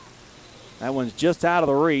as that one's just out of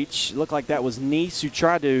the reach. It looked like that was Nice who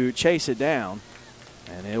tried to chase it down.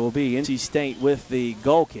 And it will be NC State with the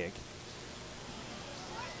goal kick.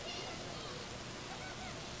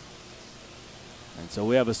 And so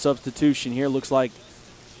we have a substitution here. Looks like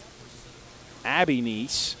Abby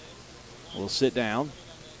Nice will sit down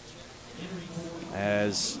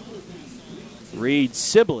as Reed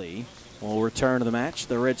Sibley will return to the match,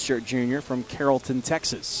 the redshirt junior from Carrollton,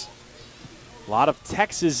 Texas. A lot of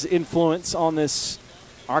Texas influence on this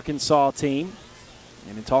Arkansas team.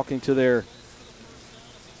 And in talking to their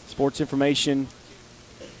sports information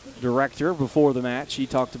director before the match, he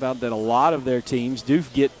talked about that a lot of their teams do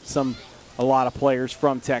get a lot of players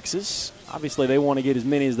from Texas. Obviously, they want to get as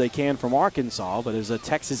many as they can from Arkansas, but there's a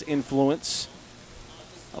Texas influence.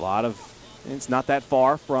 It's not that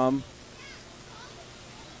far from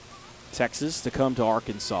Texas to come to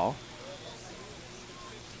Arkansas.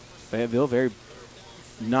 Fayetteville, very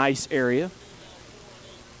nice area.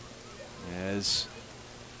 As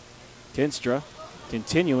Kinstra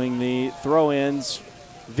continuing the throw-ins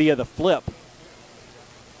via the flip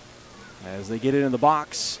as they get it in the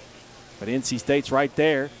box. But NC State's right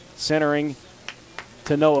there, centering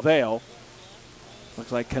to no avail.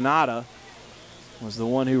 Looks like Kanata was the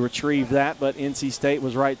one who retrieved that, but NC State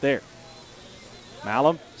was right there.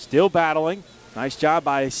 Malum still battling. Nice job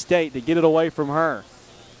by State to get it away from her.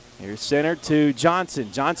 Here's centered to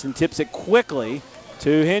Johnson. Johnson tips it quickly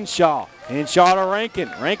to Henshaw. Henshaw to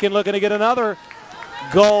Rankin. Rankin looking to get another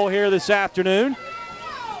goal here this afternoon.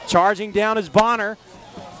 Charging down is Bonner.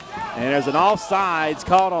 And there's an offsides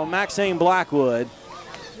called on Maxine Blackwood.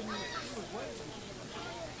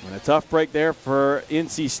 And a tough break there for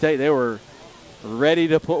NC State. They were ready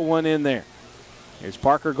to put one in there. Here's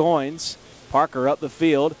Parker Goins. Parker up the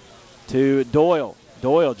field to Doyle.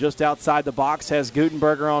 Doyle just outside the box has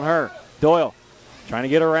Gutenberger on her. Doyle trying to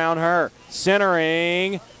get around her.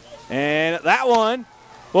 Centering. And that one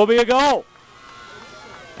will be a goal.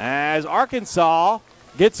 As Arkansas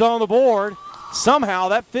gets on the board. Somehow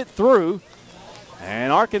that fit through.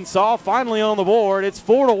 And Arkansas finally on the board. It's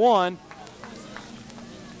 4-1.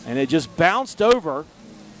 And it just bounced over.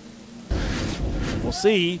 We'll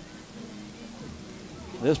see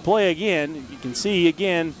this play again. You can see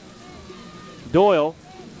again Doyle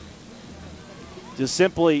just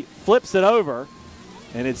simply flips it over.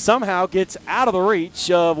 And it somehow gets out of the reach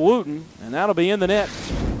of Wooten. And that'll be in the net.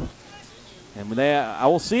 And I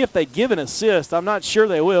will see if they give an assist. I'm not sure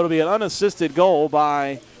they will. It'll be an unassisted goal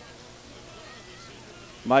by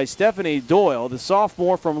Stephanie Doyle, the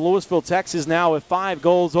sophomore from Louisville, Texas, now with 5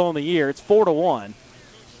 goals on the year. It's 4-1.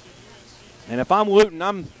 And if I'm Wooten,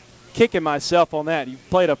 I'm kicking myself on that. You've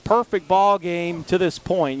played a perfect ball game to this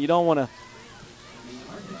point. You don't want to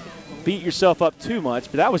beat yourself up too much,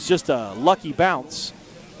 but that was just a lucky bounce.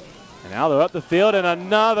 And now they're up the field, and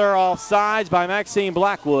another offsides by Maxine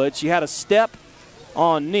Blackwood. She had a step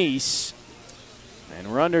on Nice.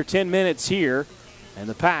 And we're under 10 minutes here, and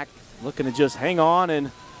the Pack looking to just hang on and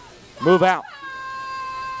move out.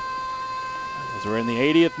 As we're in the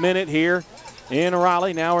 80th minute here in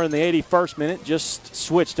Raleigh. Now we're in the 81st minute. Just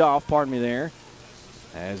switched off, pardon me there.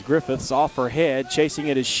 As Griffiths off her head. Chasing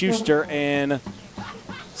it is Schuster and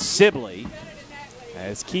Sibley.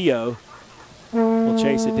 As Keogh will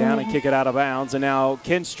chase it down and kick it out of bounds. And now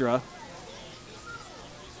Kinstra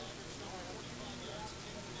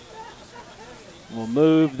will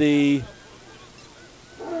move the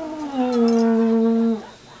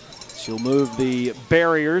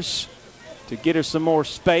barriers to get her some more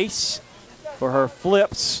space for her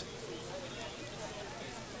flips.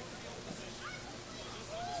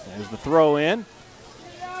 There's the throw in.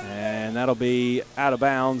 And that'll be out of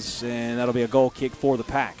bounds, and that'll be a goal kick for the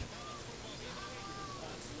Pack.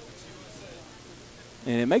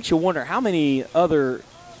 And it makes you wonder how many other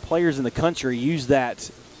players in the country use that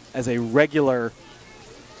as a regular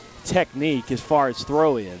technique as far as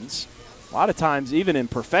throw-ins. A lot of times, even in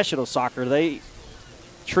professional soccer, they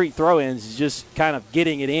treat throw-ins as just kind of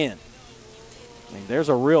getting it in. I mean, there's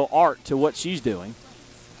a real art to what she's doing.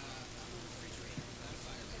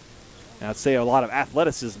 And I'd say a lot of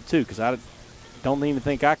athleticism, too, because I don't even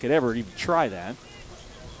think I could ever even try that.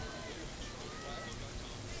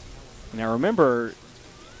 And I remember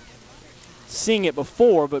seeing it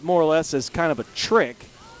before, but more or less as kind of a trick.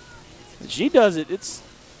 She does it, it's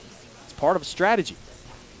part of a strategy.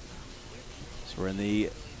 So we're in the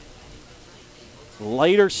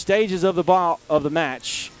later stages of the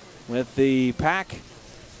match with the Pack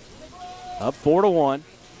up 4-1.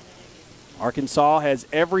 Arkansas has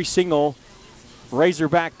every single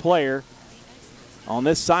Razorback player on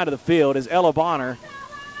this side of the field as Ella Bonner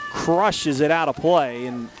crushes it out of play,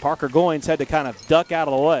 and Parker Goins had to kind of duck out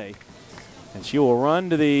of the way. And she will run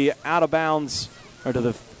to the out of bounds, or to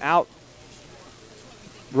the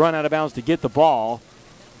run out of bounds to get the ball.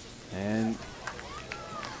 And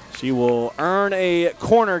she will earn a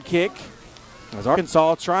corner kick as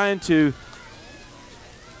Arkansas trying to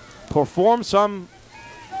perform some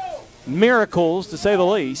miracles, to say the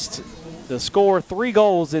least. To score 3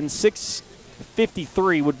 goals in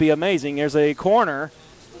 6:53 would be amazing. There's a corner,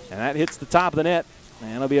 and that hits the top of the net,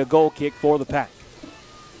 and it'll be a goal kick for the Pack.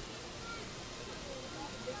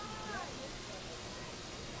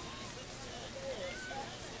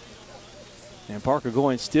 And Parker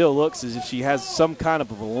Goins still looks as if she has some kind of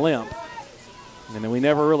a limp. And then we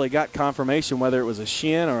never really got confirmation whether it was a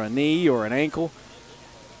shin or a knee or an ankle.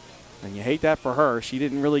 And you hate that for her. She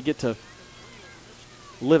didn't really get to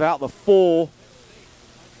live out the full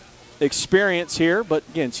experience here. But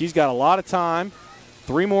again, she's got a lot of time,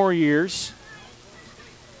 3 more years.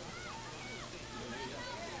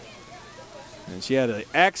 And she had an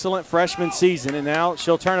excellent freshman season, and now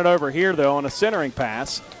she'll turn it over here, though, on a centering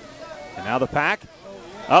pass. And now the Pack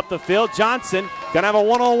up the field. Johnson going to have a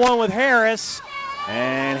one-on-one with Harris,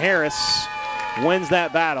 and Harris wins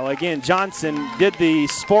that battle. Again, Johnson did the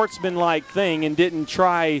sportsman-like thing and didn't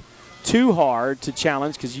try too hard to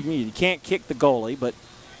challenge, because you can't kick the goalie, but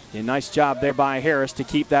a nice job there by Harris to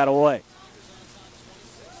keep that away.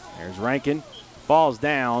 There's Rankin, falls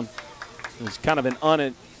down. It was kind of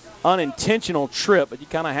an unintentional trip, but you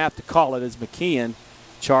kind of have to call it, as McKeon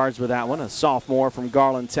charged with that one. A sophomore from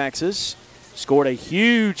Garland, Texas. Scored a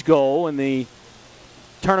huge goal in the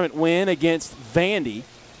tournament win against Vandy.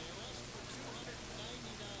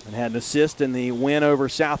 And had an assist in the win over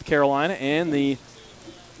South Carolina and the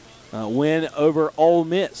win over Ole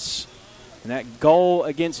Miss. And that goal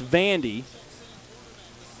against Vandy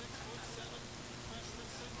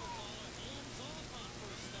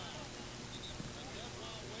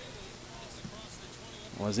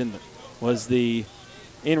was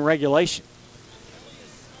in regulation.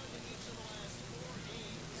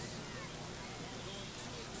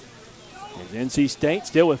 There's NC State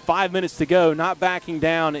still with 5 minutes to go, not backing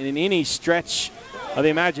down in any stretch of the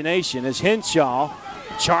imagination, as Henshaw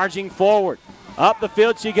charging forward. Up the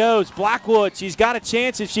field she goes. Blackwood, she's got a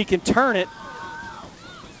chance if she can turn it.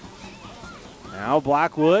 Now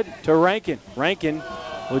Blackwood to Rankin. Rankin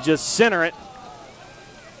will just center it,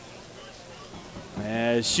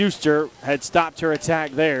 as Schuster had stopped her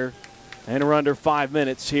attack there. And we're under 5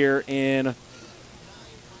 minutes here in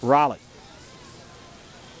Raleigh.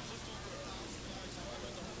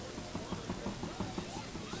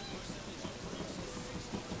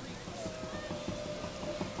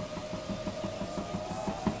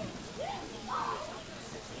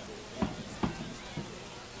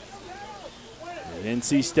 And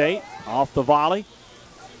NC State off the volley.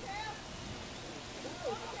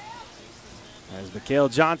 As Mikhail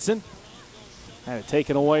Johnson had it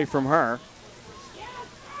taken away from her.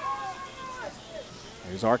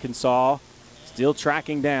 There's Arkansas still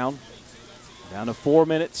tracking down. Down to 4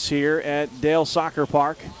 minutes here at Dail Soccer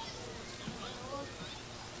Park.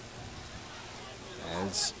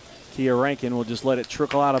 As Kia Rankin will just let it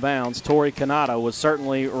trickle out of bounds. Tori Kanata was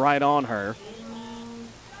certainly right on her.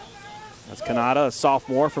 That's Kanata, a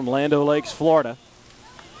sophomore from Land O'Lakes, Florida.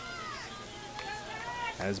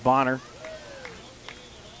 As Bonner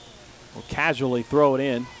will casually throw it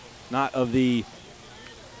in, not of the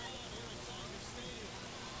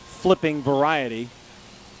flipping variety.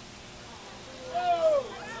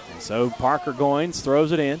 And so Parker Goins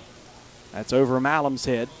throws it in. That's over Malum's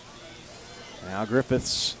head. Now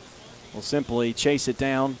Griffiths will simply chase it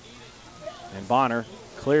down, and Bonner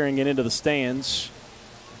clearing it into the stands.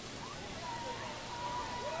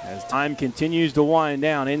 As time continues to wind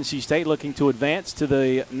down, NC State looking to advance to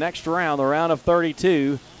the next round, the round of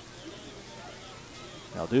 32.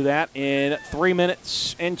 They'll do that in 3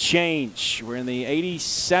 minutes and change. We're in the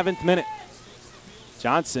 87th minute.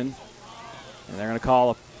 Johnson, and they're going to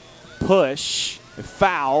call a push, a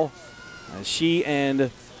foul, as she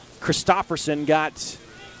and Christofferson got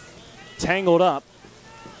tangled up.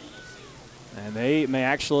 And they may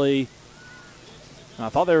actually, I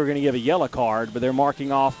thought they were going to give a yellow card, but they're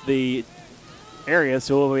marking off the area,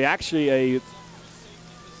 so it will be actually a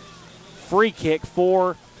free kick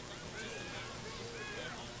for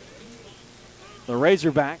the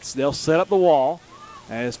Razorbacks. They'll set up the wall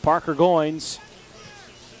as Parker Goins,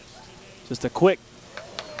 just a quick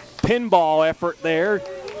pinball effort there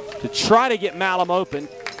to try to get Malum open,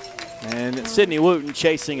 and Sydney Wooten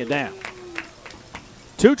chasing it down.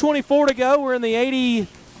 2:24 to go. We're in the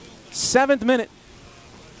 87th minute.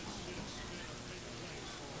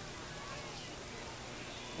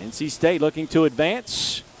 NC State looking to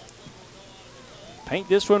advance. Paint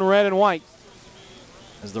this one red and white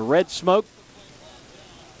as the red smoke.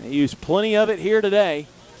 They used plenty of it here today.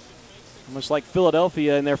 Almost like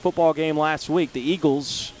Philadelphia in their football game last week. The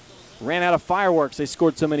Eagles ran out of fireworks. They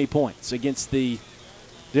scored so many points against the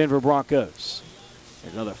Denver Broncos.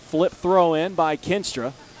 There's another flip throw in by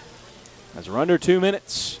Kinstra. As we're under 2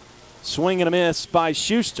 minutes. Swing and a miss by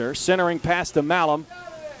Schuster. Centering past to Malum.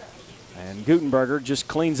 And Gutenberger just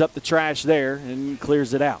cleans up the trash there and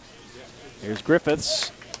clears it out. Here's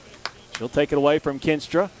Griffiths. She'll take it away from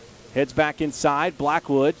Kinstra. Heads back inside.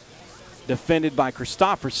 Blackwood defended by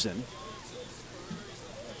Christofferson.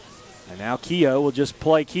 And now Keogh will just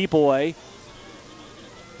play keep away.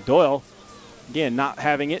 Dail, again, not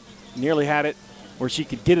having it. Nearly had it where she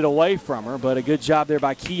could get it away from her, but a good job there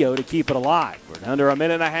by Keogh to keep it alive. We're under a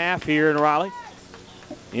minute and a half here in Raleigh.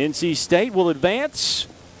 NC State will advance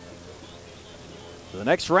to the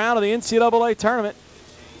next round of the NCAA tournament.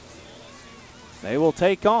 They will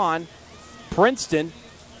take on Princeton.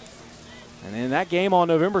 And in that game on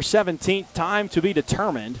November 17th, time to be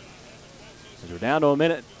determined. We're down to a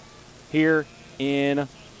minute here in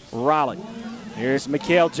Raleigh. Here's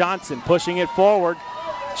Mikhail Johnson pushing it forward.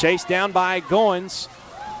 Chased down by Goins.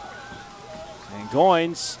 And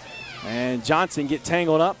Goins and Johnson get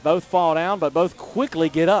tangled up. Both fall down, but both quickly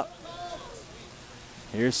get up.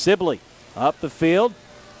 Here's Sibley up the field.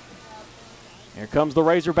 Here comes the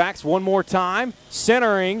Razorbacks one more time.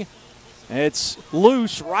 Centering. It's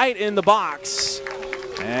loose right in the box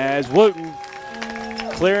as Wooten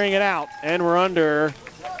clearing it out. And we're under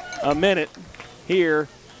a minute here.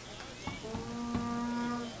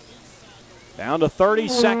 Down to 30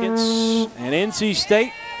 seconds. And NC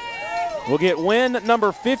State will get win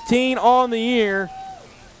number 15 on the year.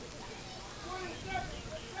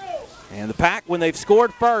 And the Pack, when they've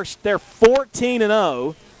scored first, they're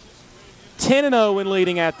 14-0. 10-0 when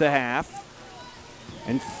leading at the half.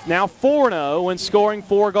 And now 4-0 when scoring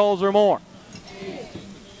 4 goals or more.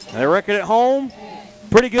 Their record at home,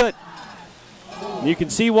 pretty good. You can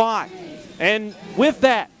see why. And with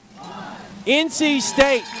that, NC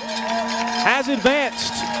State has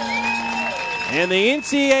advanced. And the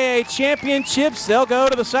NCAA championships, they'll go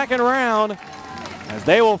to the second round as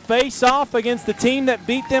they will face off against the team that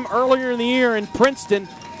beat them earlier in the year in Princeton.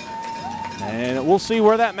 And we'll see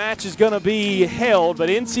where that match is going to be held. But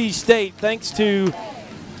NC State, thanks to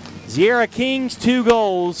Sierra King's 2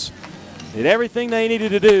 goals, did everything they needed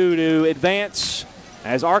to do to advance,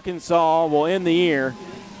 as Arkansas will end the year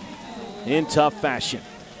in tough fashion.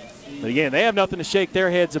 But again, they have nothing to shake their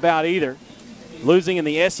heads about either. Losing in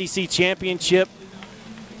the SEC championship,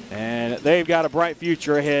 and they've got a bright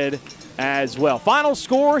future ahead as well. Final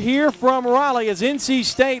score here from Raleigh as NC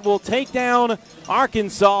State will take down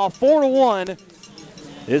Arkansas 4-1.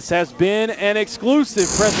 This has been an exclusive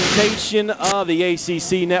presentation of the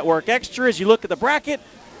ACC Network Extra. As you look at the bracket,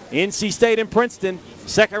 NC State and Princeton,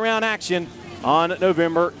 second round action on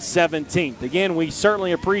November 17th. Again, we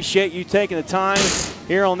certainly appreciate you taking the time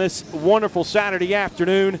here on this wonderful Saturday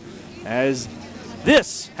afternoon, as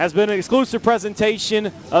this has been an exclusive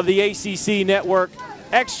presentation of the ACC Network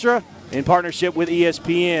Extra in partnership with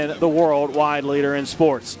ESPN, the worldwide leader in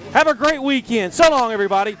sports. Have a great weekend. So long,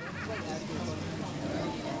 everybody.